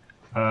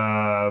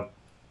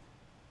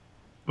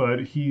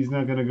 But he's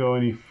not going to go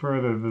any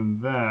further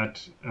than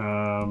that.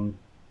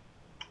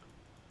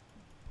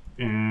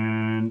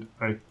 And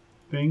I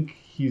think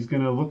he's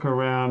going to look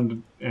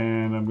around,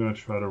 and I'm going to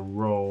try to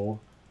roll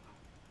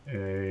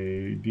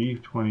a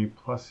d20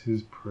 plus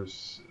his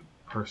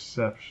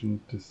perception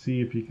to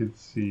see if he could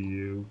see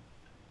you,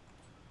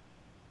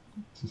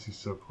 since he's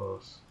so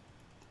close.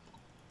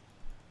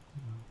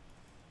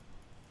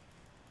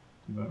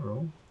 Did that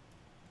roll?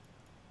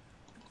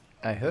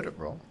 I heard it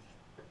roll.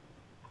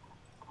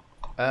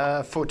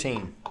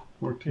 14.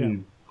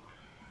 14.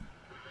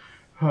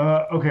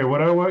 Okay,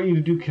 what I want you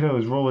to do, kiddo,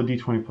 is roll a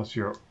d20 plus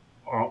your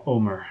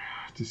Omer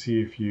to see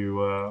if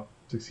you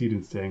succeed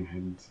in staying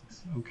hidden.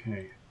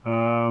 Okay.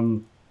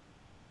 11.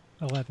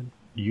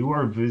 You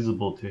are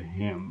visible to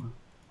him,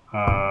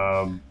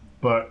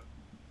 but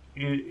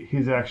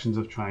his actions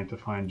of trying to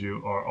find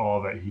you are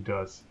all that he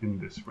does in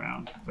this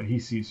round. But he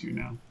sees you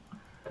now.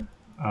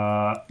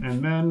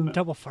 And then...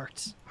 Double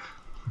farts.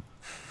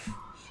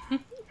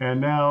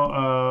 And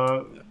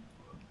now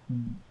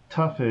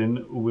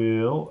Tuffin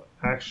will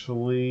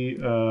actually...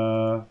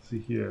 let's see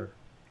here.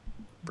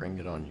 Bring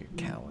it on, you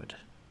coward.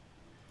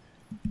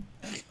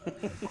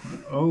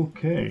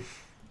 Okay.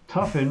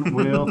 Tuffin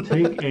will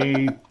take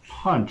a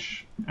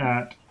punch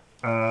at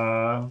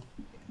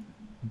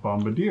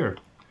Bombardier.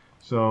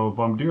 So,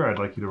 Bombardier, I'd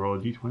like you to roll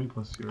a d20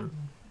 plus your...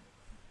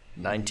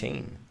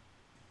 19.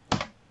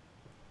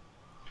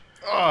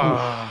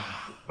 All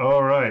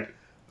right.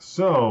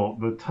 So,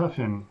 the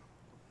Tuffin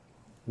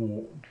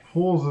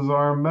pulls his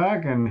arm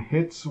back and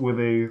hits with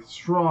a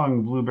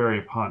strong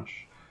blueberry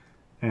punch.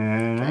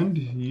 And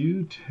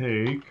you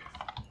take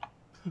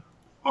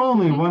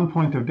only 1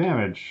 point of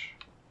damage.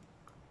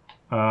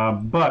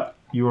 But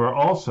you are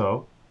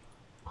also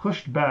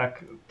pushed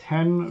back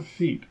 10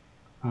 feet.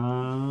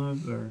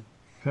 There,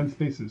 10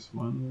 spaces.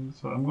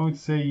 So I'm going to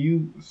say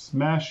you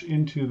smash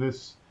into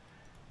this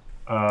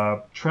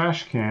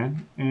trash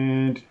can,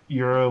 and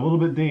you're a little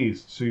bit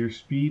dazed, so your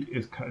speed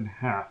is cut in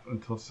half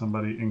until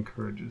somebody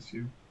encourages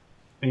you.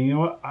 And you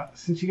know what?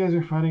 Since you guys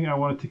are fighting, I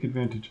want to take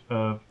advantage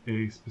of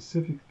a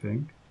specific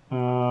thing.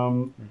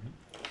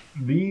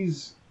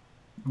 These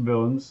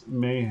villains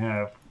may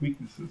have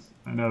weaknesses.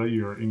 I know that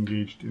you're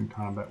engaged in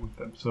combat with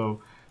them.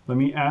 So let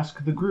me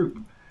ask the group.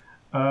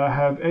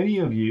 Have any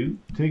of you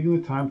taken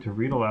the time to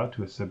read aloud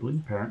to a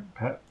sibling, parent,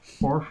 pet,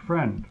 or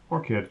friend,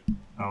 or kid?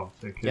 I'll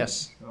say kid.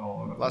 Yes.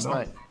 Last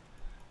night.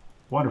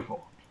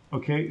 Wonderful.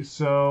 Okay,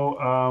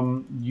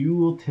 so you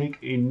will take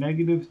a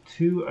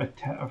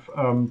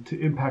 -2 to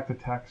impact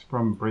attacks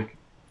from breaking.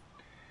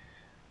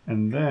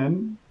 And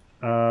then,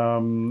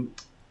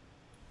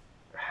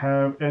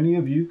 have any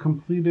of you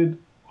completed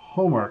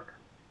homework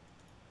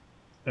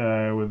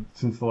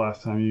since the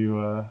last time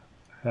you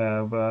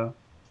have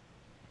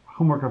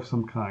homework of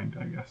some kind,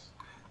 I guess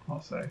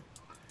I'll say.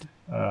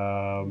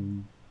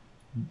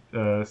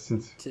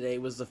 Since Today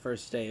was the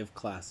first day of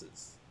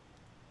classes.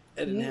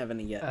 I didn't have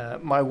any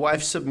yet. My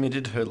wife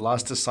submitted her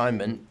last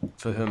assignment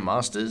for her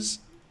master's,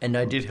 and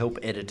I did help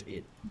edit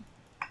it.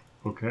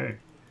 Okay,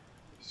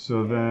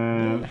 so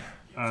then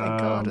Thank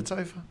God it's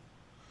over.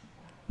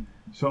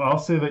 So I'll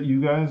say that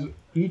you guys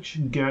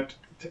each get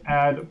to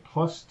add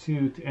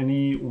 +2 to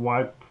any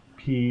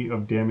HP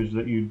of damage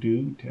that you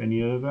do to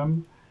any of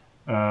them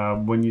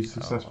when you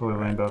successfully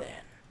land a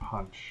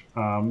punch.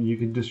 You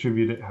can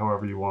distribute it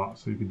however you want.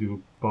 So you could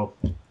do both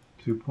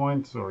 2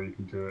 points, or you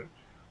can do it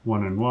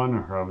 1 and 1,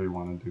 or however you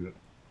want to do it.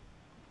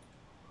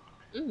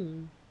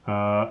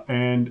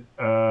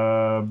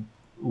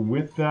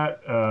 With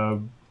that,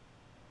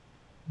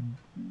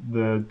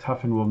 the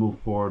Toughen will move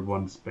forward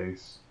 1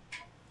 space.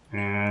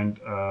 And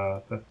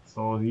that's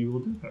all he will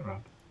do that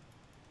round.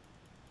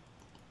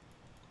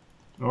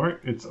 Alright,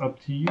 it's up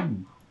to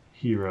you,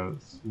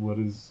 heroes. What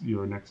is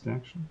your next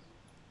action?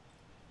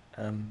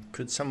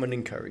 Could someone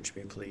encourage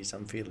me, please?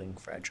 I'm feeling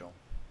fragile.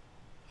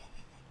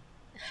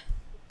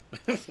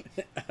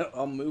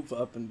 I'll move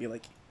up and be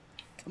like,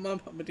 come on,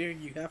 Bombardier,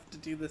 you have to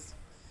do this.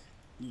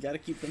 You gotta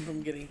keep them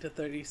from getting to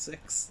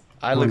 36.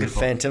 I look at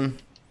Phantom.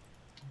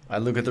 I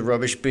look at the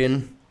rubbish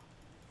bin.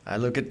 I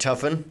look at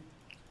Toughen.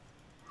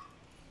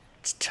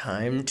 It's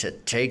time to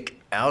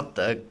take out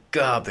the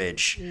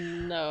garbage.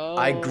 No.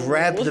 I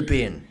grab the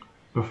bin.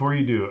 Before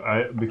you do,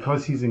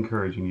 because he's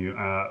encouraging you,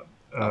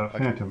 okay.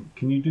 Phantom,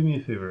 can you do me a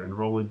favor and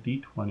roll a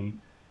d20,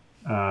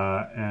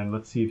 and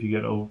let's see if you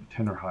get over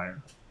 10 or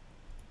higher.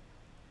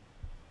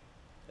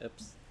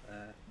 Oops.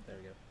 There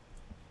we go.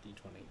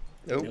 D20.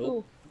 Nope.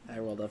 Nope. I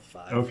rolled a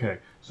 5. Okay,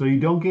 so you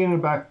don't gain a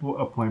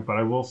point, but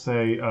I will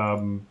say,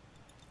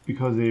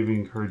 because they've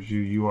encouraged you,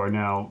 you are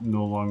now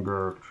no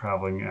longer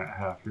traveling at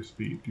half your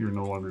speed. You're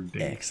no longer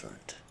dazed.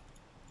 Excellent.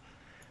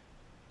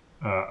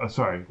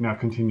 Sorry, now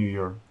continue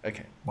your...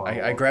 Okay.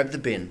 monologue. I grab the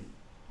bin.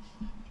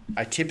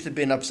 I tip the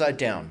bin upside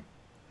down.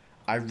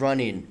 I run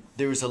in.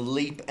 There is a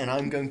leap, and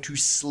I'm going to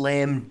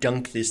slam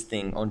dunk this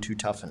thing onto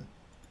Toughen.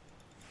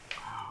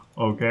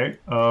 Okay,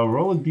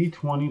 roll a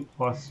d20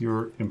 plus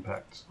your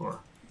impact score.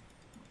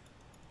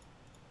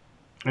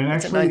 And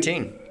That's actually, a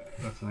 19.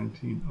 That's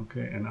 19,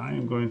 okay. And I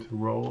am going to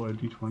roll a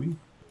d20.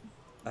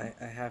 I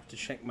have to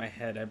shake my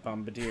head at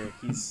Bombardier.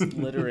 He's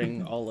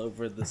littering all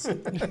over this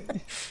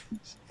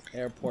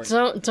airport.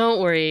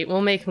 Don't worry.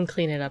 We'll make him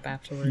clean it up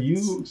afterwards.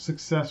 You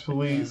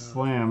successfully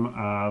slam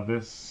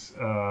this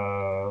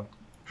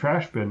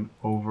trash bin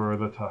over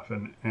the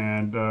Toughen,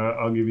 and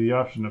I'll give you the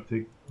option of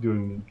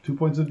doing 2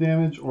 points of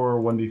damage or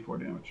 1d4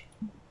 damage.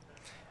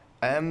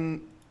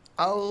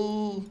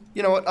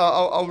 You know what?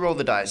 I'll roll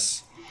the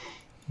dice.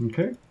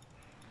 Okay.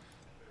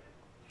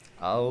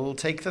 I'll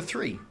take the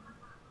 3.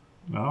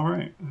 All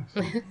right.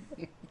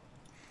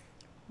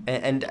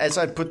 And as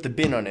I put the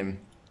bin on him,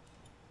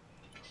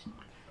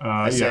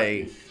 I Yeah.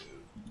 say,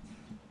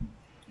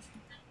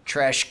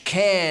 trash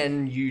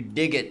can, you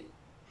dig it.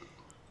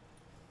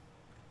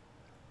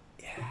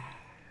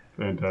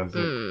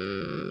 Fantastic.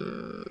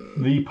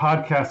 The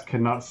podcast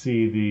cannot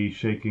see the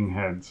shaking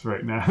heads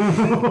right now.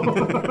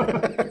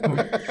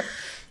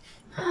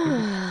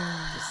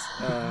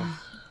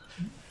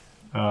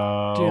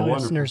 Dear Wonderful.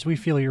 listeners, we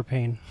feel your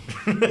pain.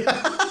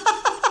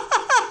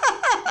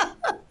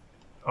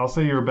 I'll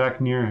say you're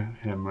back near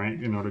him, right,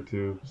 in order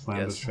to slam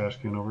Yes. this trash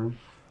can over him?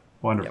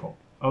 Wonderful.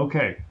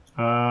 Okay.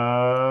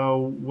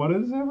 What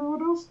is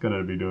everyone else going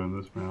to be doing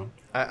this round?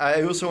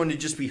 I also want to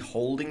just be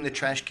holding the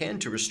trash can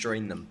to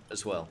restrain them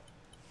as well.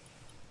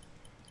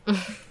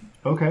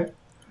 Okay.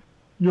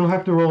 You'll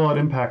have to roll an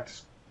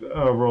impact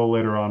roll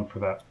later on for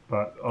that,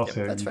 but I'll Yep,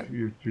 say that's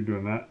fine. you're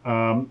doing that.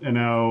 And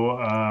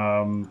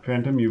now,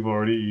 Phantom, you've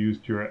already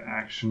used your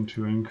action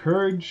to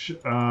encourage,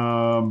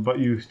 but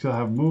you still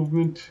have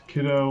movement.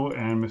 Kiddo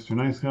and Mr.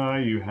 Nice Guy,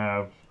 you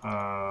have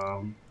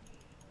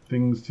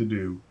things to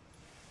do.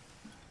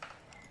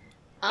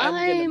 I'm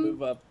gonna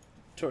move up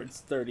towards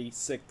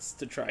 36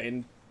 to try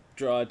and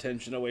draw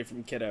attention away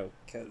from Kiddo,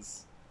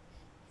 because,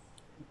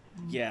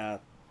 yeah,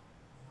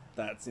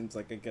 that seems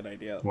like a good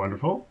idea.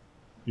 Wonderful.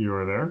 You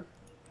are there.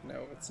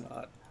 No, it's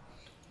not.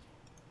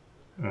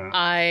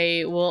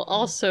 I will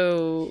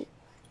also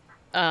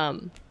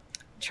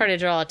try to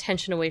draw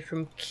attention away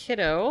from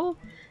Kiddo.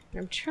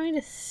 I'm trying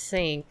to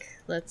think.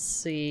 Let's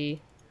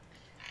see.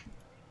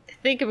 I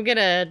think I'm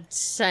gonna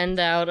send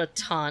out a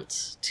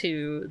taunt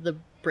to the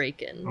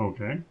break-in.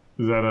 Okay.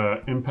 Is that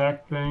a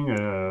impact thing?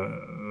 Are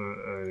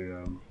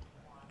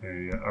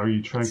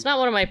you trying? It's not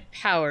one of my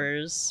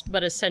powers,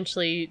 but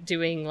essentially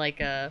doing like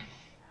a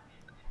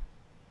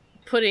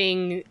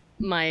putting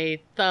my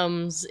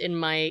thumbs in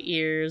my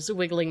ears,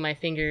 wiggling my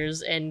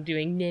fingers, and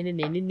doing na na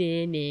na na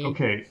na na.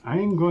 Okay, I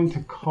am going to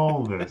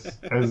call this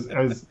as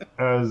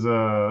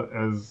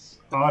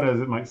odd as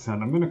it might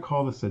sound. I'm going to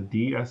call this a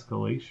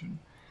de-escalation,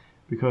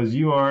 because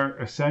you are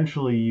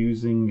essentially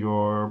using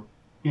your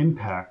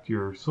impact,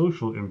 your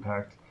social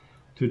impact,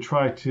 to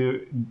try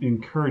to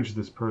encourage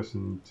this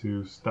person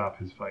to stop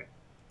his fight.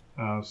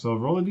 So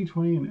roll a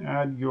d20 and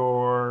add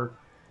your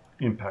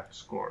impact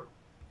score.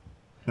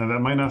 Now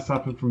that might not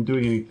stop him from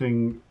doing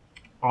anything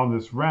on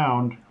this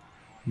round,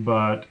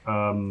 but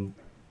 3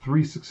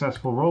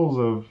 successful rolls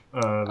of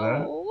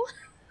that. Oh.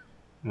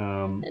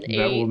 That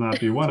 8. will not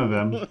be one of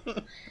them.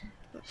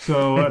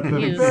 So at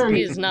the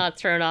He's not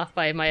thrown off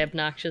by my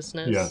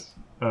obnoxiousness. Yes.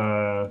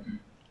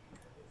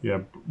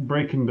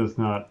 Breaking does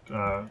not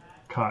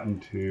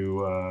cotton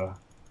to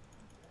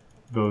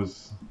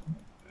those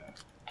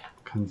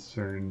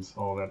concerns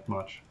all that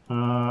much.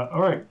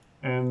 All right,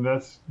 and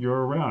that's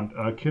your round.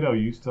 Kiddo,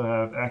 you still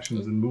have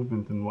actions and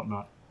movement and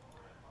whatnot.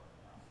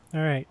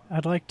 All right.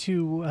 I'd like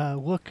to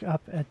look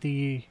up at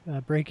the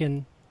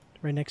break-in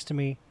right next to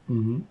me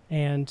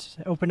and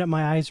open up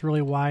my eyes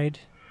really wide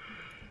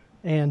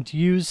and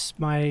use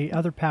my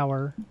other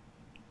power.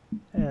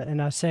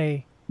 And I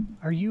say,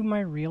 "Are you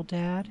my real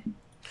dad?"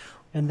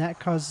 And that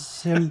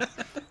causes him...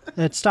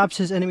 it stops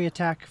his enemy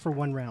attack for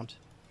 1 round.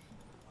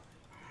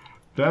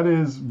 That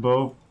is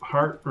both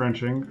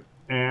heart-wrenching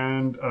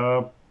and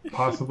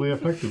possibly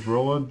effective.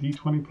 Roll a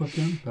d20 plus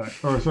your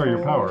impact. Or, sorry,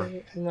 your power.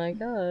 Oh my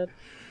god.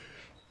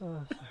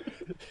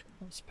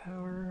 Plus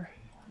power...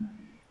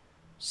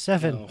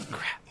 7. Oh.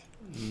 Crap.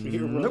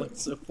 You're rolling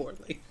so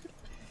poorly.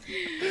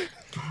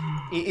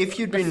 If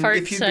you'd The been fart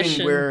if you'd been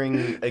session.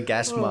 wearing a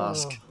gas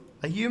mask,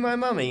 are you my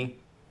mummy?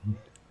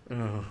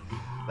 Oh,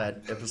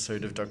 that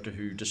episode of Doctor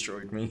Who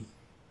destroyed me.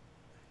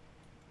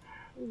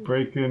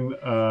 Breaking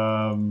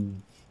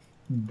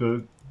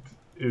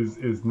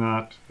is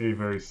not a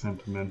very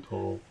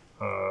sentimental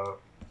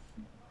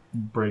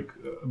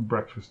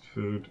breakfast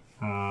food,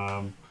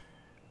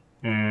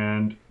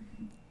 and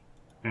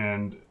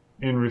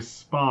in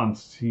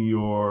response to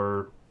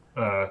your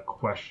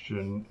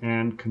question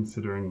and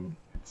considering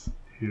it's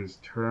his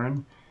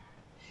turn,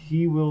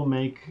 he will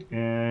make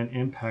an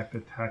impact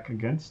attack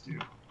against you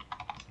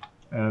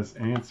as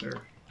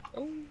answer.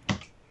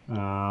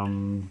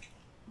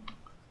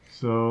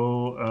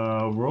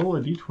 So roll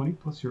a d20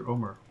 plus your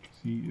Omer.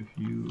 See if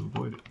you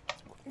avoid it.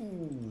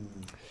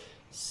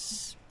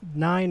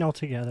 9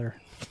 altogether.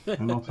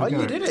 And altogether,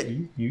 you did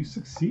it! You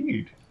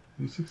succeed.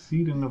 You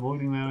succeed in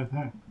avoiding that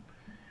attack.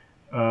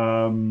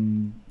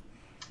 And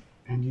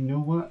you know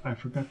what? I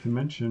forgot to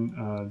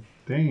mention,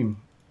 Dane.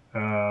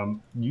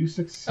 You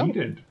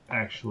succeeded,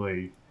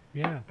 actually.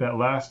 Yeah. That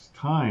last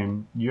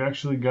time, you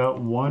actually got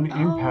 1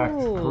 impact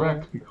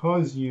correct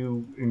because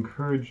you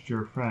encouraged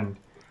your friend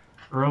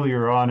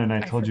earlier on, and I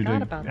told you to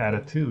forgot about add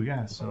that. a 2.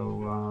 Yeah,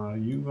 so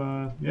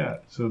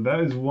so that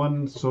is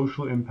 1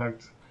 social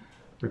impact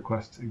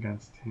request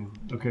against him.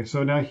 Okay,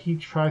 so now he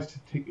tries to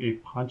take a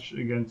punch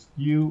against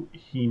you.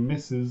 He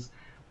misses,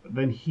 but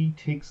then he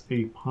takes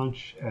a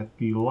punch at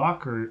the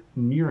locker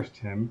nearest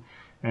him,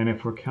 and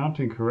if we're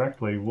counting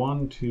correctly,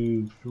 1,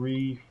 2,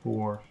 3,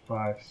 4,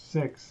 5,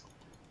 6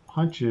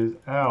 punches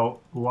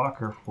out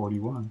locker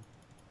 41.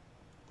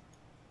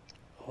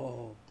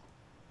 Oh.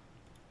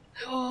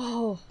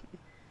 Oh.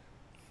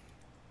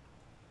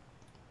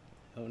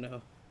 Oh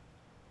no.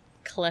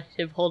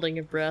 Collective holding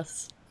your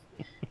breaths.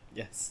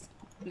 Yes.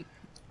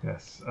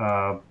 Yes,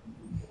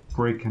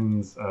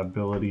 Braken's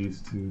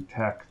abilities to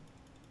attack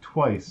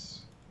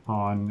twice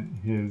on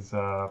his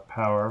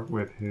power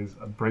with his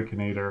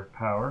Brakinator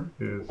power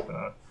is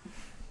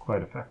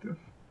quite effective.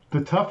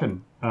 The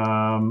Tuffin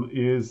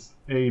is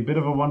a bit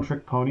of a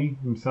one-trick pony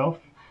himself,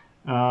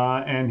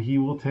 and he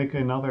will take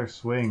another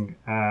swing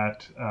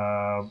at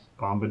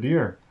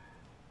Bombardier.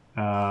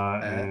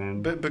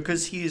 And But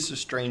because he is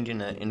restrained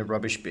in a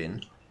rubbish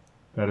bin,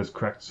 that is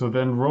correct. So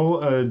then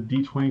roll a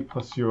d20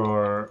 plus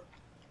your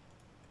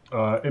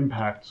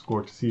impact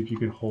score to see if you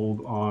can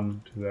hold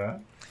on to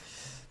that.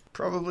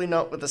 probably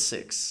not with a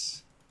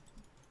 6.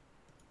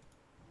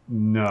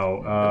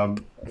 No. Oh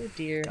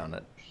dear. Darn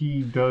it.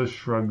 He does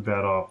shrug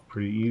that off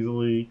pretty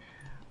easily,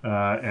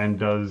 and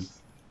does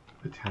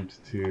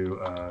attempt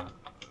to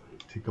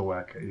take a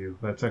whack at you.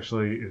 That's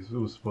actually, it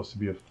was supposed to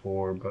be a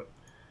 4, but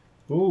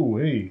oh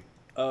hey.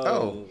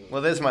 Oh,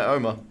 well, there's my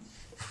Oma.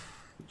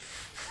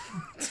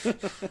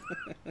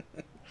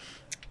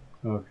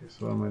 Okay,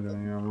 so what am I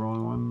doing? I'm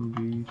rolling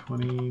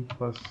 1d20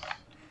 plus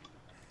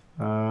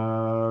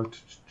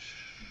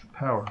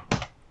power,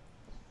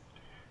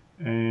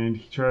 and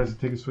he tries to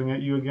take a swing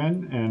at you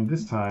again, and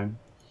this time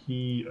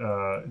he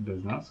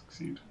does not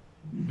succeed.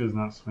 He does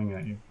not swing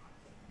at you,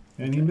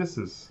 and he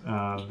misses.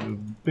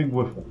 Big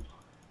whiffle,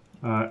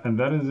 and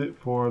that is it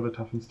for the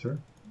Tuffin's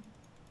turn.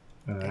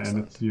 And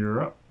it's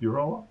you're up. You're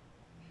all up.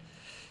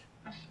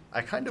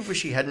 I kind of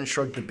wish he hadn't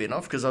shrugged the bin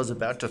off because I was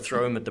about to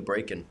throw him at the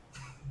break-in.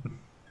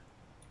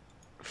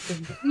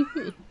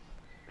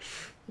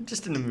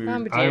 Just in the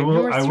mood. I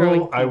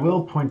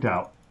will point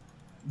out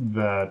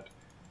that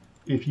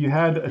if you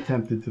had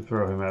attempted to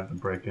throw him at the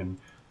break-in,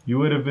 you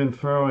would have been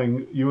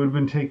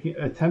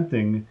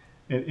attempting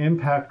an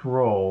impact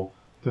roll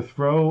to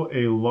throw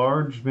a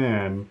large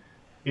man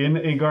in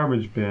a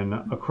garbage bin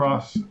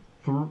across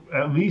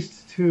at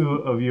least 2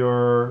 of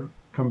your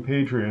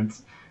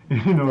compatriots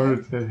in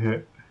order to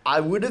hit. I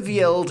would have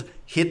yelled,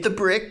 "Hit the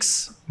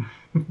bricks!"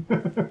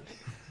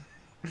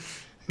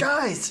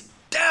 Guys,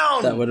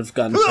 down! That would have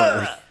gone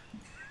far.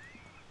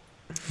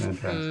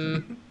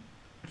 Fantastic.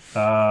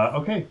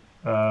 Okay.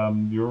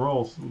 Your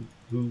rolls.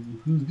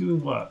 Who's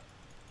doing what?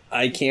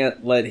 I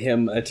can't let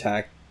him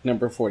attack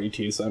number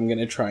 42, so I'm going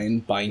to try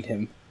and bind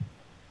him.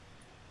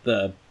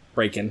 The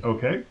break-in.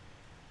 Okay.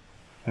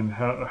 And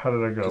how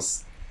did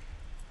that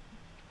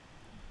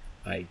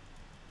go?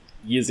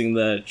 Using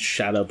the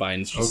shadow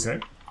binds. Okay.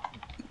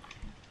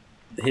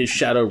 his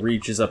shadow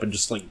reaches up and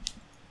just like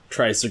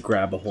tries to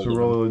grab a hold So of him.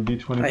 roll a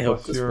d20 I hope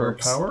plus this your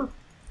works. power.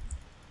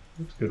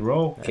 That's a good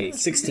roll. Okay,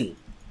 16.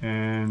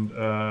 And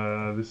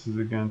this is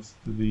against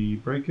the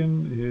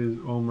break-in. His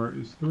Omer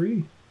is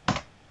 3.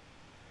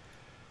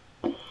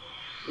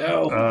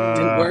 No,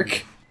 didn't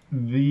work.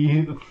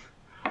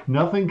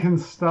 Nothing can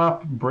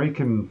stop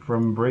break-in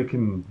from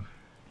breaking.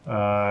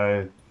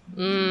 I know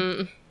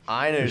The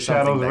something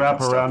shadows that wrap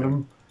can stop around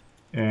him,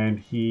 and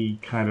he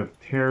kind of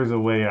tears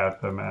away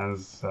at them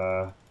as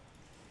they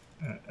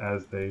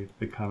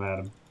come at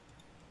him.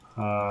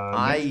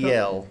 I Next up-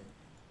 yell,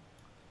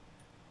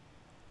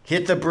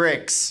 "Hit the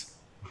bricks!"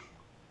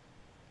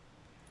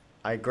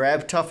 I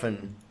grab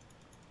Tuffin,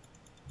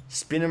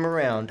 spin him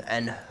around,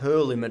 and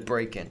hurl him at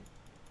Breakin.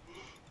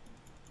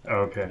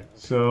 Okay,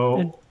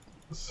 so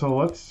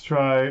let's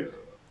try.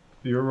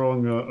 You're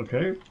rolling.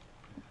 Okay.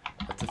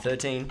 That's a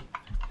 13.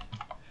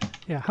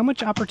 Yeah, how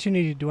much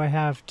opportunity do I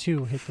have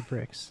to hit the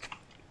bricks?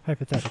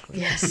 Hypothetically.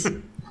 Yes.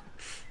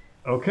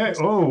 Okay.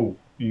 Oh,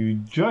 you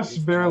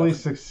just barely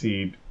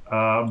succeed.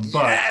 But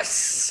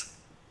Yes!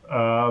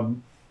 are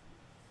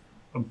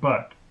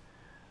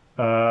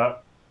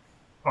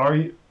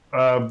you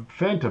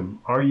Phantom?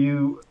 Are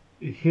you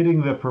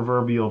hitting the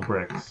proverbial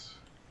bricks?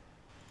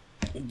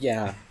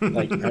 Yeah,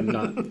 like I'm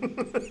not.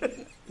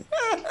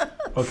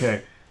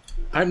 Okay.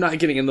 I'm not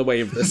getting in the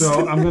way of this.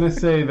 So I'm going to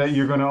say that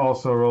you're going to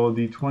also roll a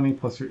d20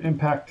 plus your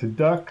impact to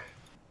duck.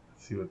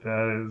 Let's see what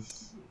that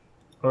is.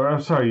 Or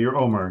I'm sorry, your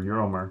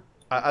Omer.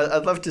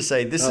 I'd love to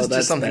say this is that's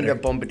just something better.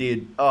 that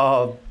Bombardier.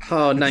 Oh,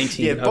 Oh,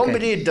 19. yeah, okay.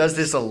 Bombardier does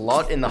this a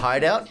lot in the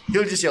hideout.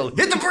 He'll just yell,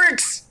 "Hit the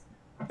bricks!"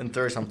 and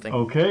throw something.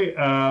 Okay.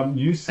 I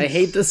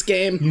hate this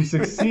game. You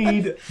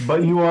succeed,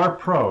 but you are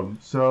prone.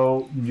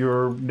 So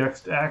your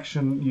next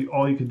action,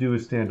 all you can do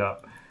is stand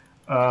up.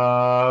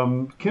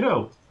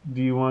 Kiddo,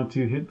 do you want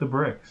to hit the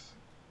bricks?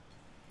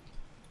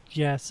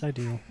 Yes, I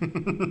do.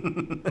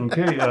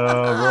 Okay. Roll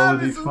a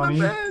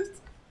d20.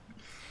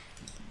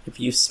 If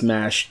you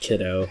smash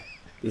Kiddo,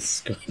 this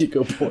is going to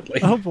go poorly.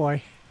 Oh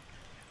boy.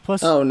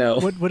 Plus, Oh, no.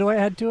 What do I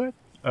add to it?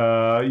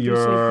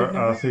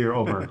 Say your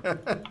Omer.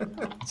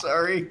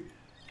 Sorry.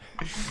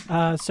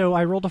 So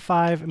I rolled a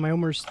 5, and my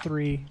Omer's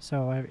 3,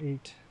 so I have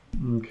 8.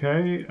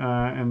 Okay,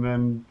 and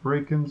then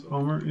Breakin's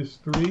Omer is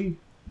 3.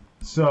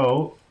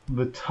 So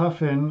the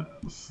Tuffin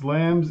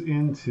slams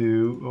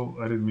into. Oh,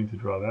 I didn't mean to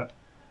draw that.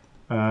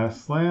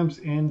 Slams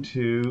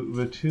into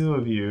the two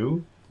of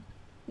you,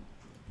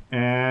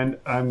 and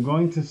I'm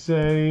going to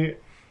say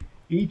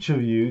each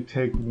of you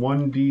take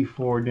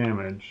 1d4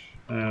 damage,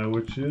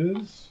 which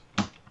is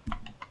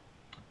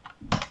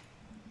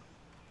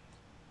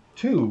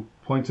 2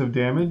 points of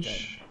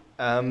damage.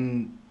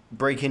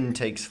 Breakin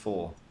takes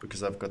 4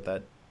 because I've got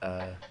that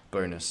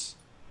bonus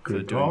for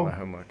Good doing call. my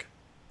homework.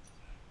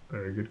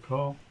 Very good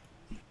call.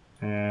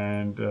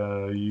 And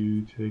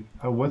you take.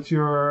 What's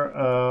your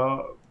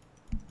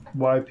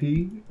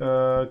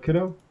YP,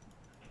 kiddo?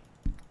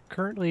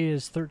 Currently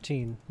is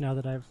 13, now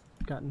that I've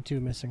gotten 2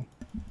 missing.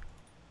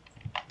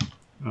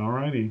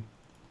 Alrighty.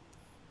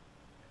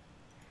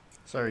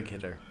 Sorry,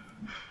 kiddo.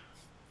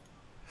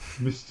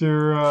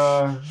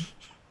 Mr.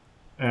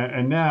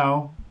 And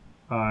now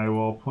I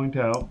will point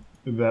out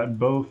that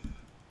both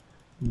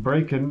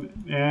Breakin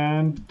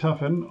and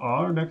Tuffin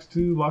are next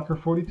to locker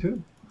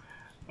 42.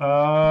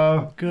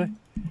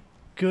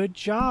 Good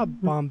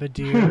job,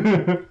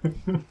 Bombardier.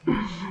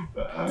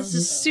 This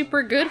is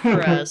super good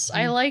for us.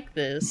 I like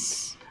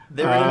this.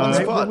 They're in one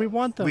right spot. where we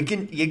want them. We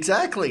can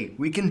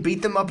We can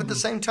beat them up at the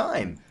same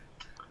time.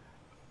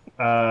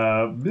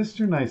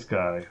 Mr. Nice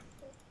Guy,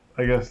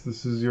 I guess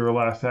this is your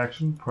last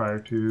action prior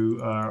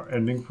to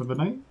ending for the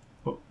night.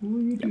 What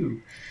will you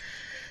do?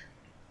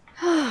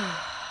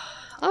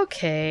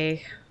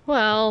 Okay.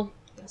 Well,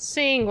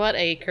 seeing what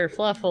a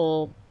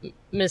kerfluffle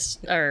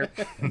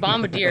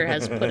Bombardier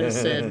has put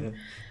us in,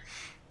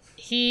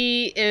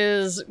 he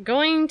is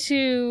going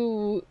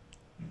to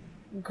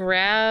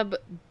grab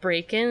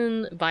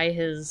Breakin by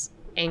his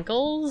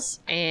ankles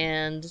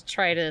and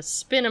try to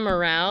spin him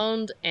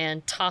around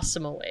and toss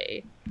him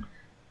away.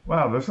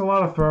 Wow, there's a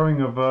lot of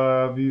throwing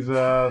of these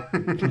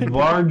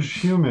large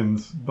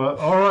humans, but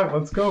all right,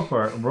 let's go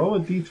for it. Roll a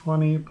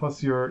d20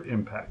 plus your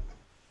impact.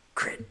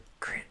 Crit.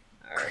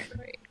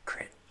 Alright.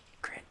 Crit.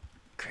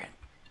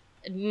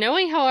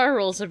 Knowing how our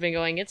rolls have been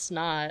going, it's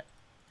not.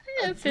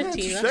 15, That's that's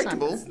not.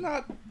 respectable. It's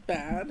not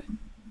bad.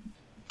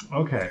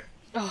 Okay.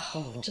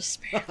 Oh, just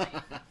barely.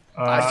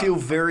 I feel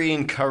very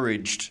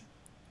encouraged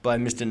by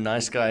Mr.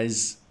 Nice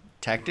Guy's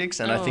tactics,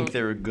 and I think Oh.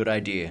 they're a good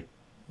idea.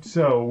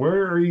 So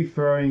where are you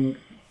throwing?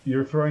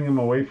 You're throwing him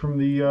away from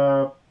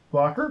the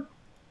blocker?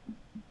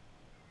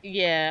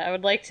 Yeah, I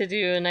would like to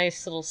do a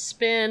nice little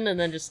spin and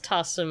then just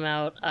toss him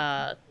out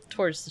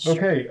towards the street.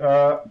 Okay,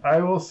 I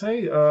will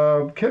say,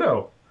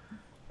 kiddo,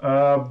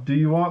 do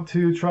you want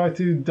to try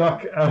to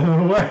duck out of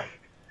the way?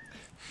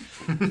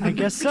 I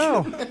guess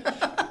so.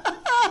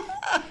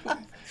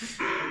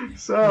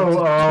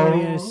 So, I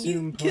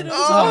assume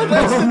Oh,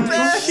 that's the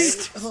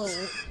best!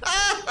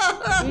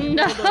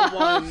 No.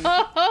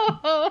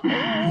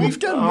 We've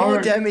done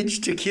more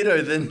damage to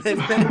Kiddo than they've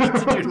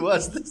managed to do to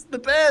us. This is the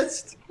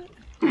best.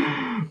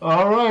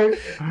 All right.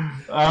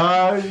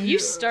 You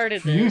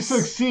started this. You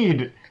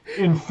succeed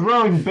in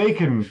throwing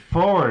Bacon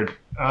forward.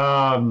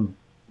 And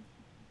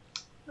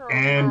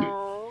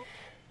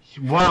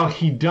while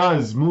he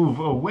does move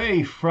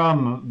away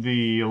from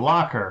the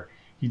locker,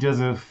 he does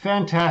a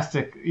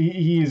fantastic...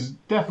 He is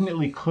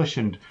definitely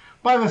cushioned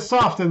by the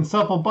soft and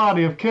supple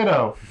body of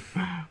Kiddo,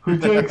 who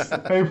takes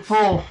a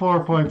full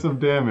 4 points of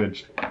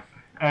damage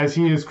as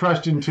he is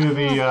crushed into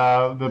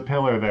the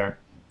pillar there.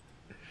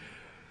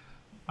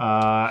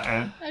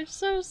 And I'm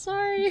so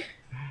sorry.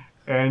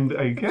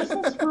 I guess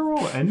that's where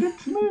we'll end it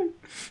tonight.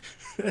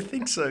 I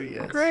think so,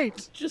 yes.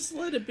 Great. Just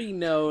let it be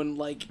known,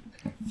 like,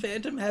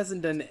 Phantom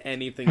hasn't done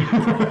anything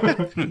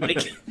to kill.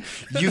 Like,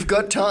 You've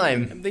got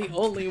time. I'm the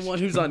only one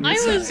who's on your I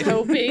side. was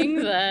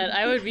hoping that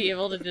I would be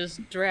able to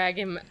just drag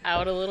him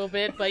out a little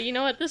bit, but you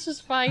know what? This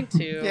is fine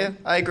too. Yeah,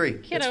 I agree.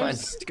 It's Kiddo's fine.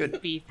 It's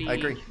good. beefy. I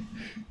agree.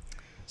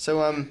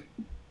 So,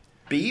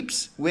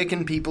 Beebs, where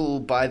can people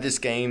buy this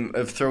game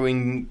of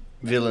throwing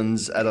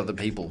villains at other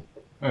people?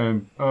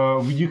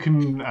 You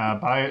can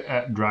buy it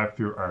at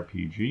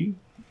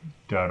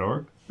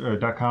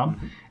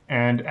drivethrurpg.com.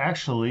 And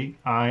actually,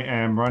 I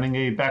am running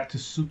a back to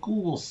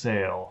school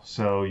sale,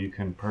 so you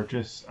can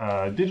purchase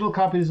digital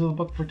copies of the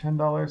book for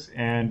 $10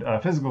 and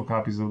physical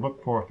copies of the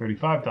book for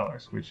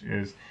 $35, which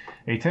is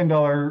a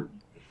 $10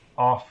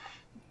 off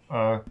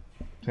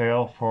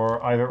sale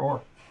for either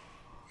or.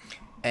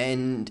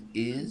 And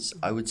is,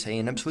 I would say,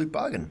 an absolute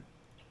bargain.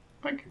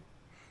 Thank you.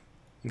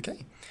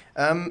 Okay.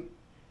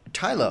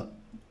 Tyler,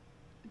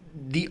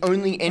 the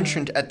only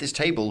entrant at this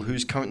table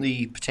who's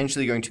currently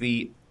potentially going to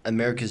be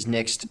America's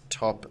next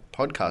top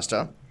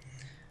podcaster.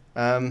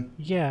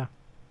 Yeah,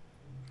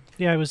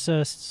 I was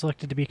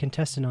selected to be a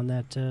contestant on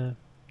that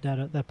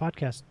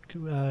podcast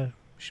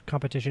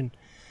competition.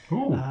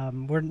 Ooh.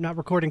 We're not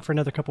recording for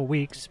another couple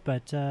weeks,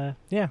 but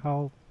yeah,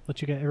 I'll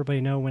let everybody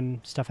know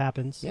when stuff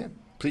happens. Yeah,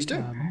 please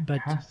do.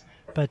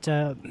 But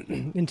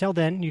until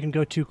then, you can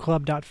go to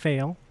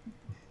club.fail,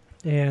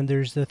 and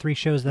there's the 3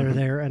 shows that are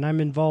there, and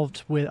I'm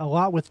involved with a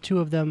lot with 2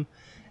 of them,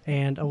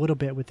 and a little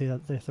bit with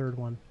the third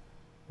one.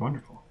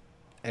 Wonderful.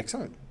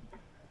 Excellent.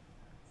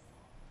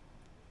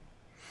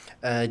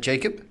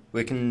 Jacob,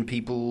 where can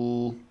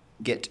people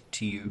get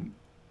to you?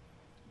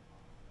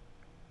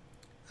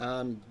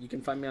 You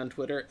can find me on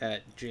Twitter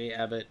at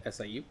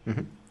JAbbottSIU.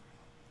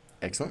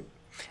 Excellent.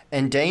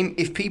 And Dame,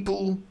 if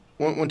people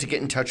want to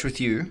get in touch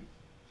with you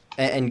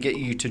and get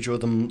you to draw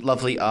them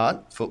lovely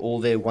art for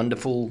all their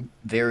wonderful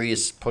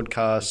various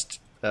podcast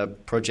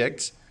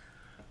projects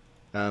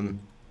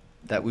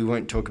that we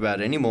won't talk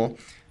about anymore,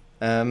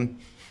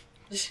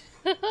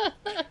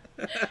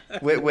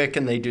 where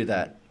can they do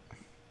that?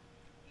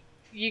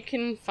 You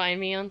can find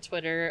me on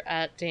Twitter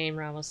at Dame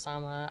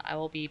Ramasama. I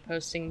will be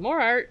posting more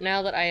art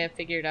now that I have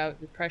figured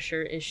out the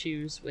pressure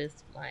issues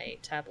with my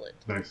tablet.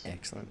 Nice.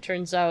 Excellent.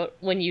 Turns out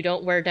when you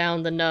don't wear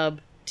down the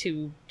nub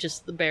to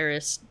just the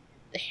barest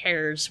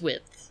hair's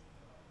width,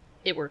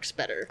 it works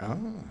better.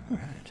 Oh,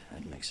 right.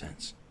 That makes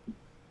sense.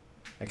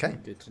 Okay.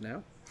 Good to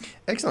know.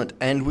 Excellent.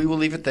 And we will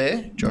leave it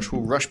there. Josh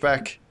will rush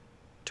back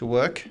to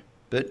work.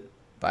 But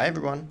bye,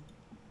 everyone.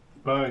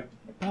 Bye.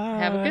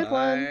 Have a good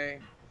one. Bye.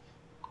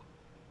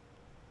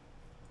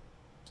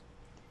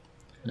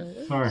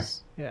 Sorry.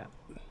 Yeah.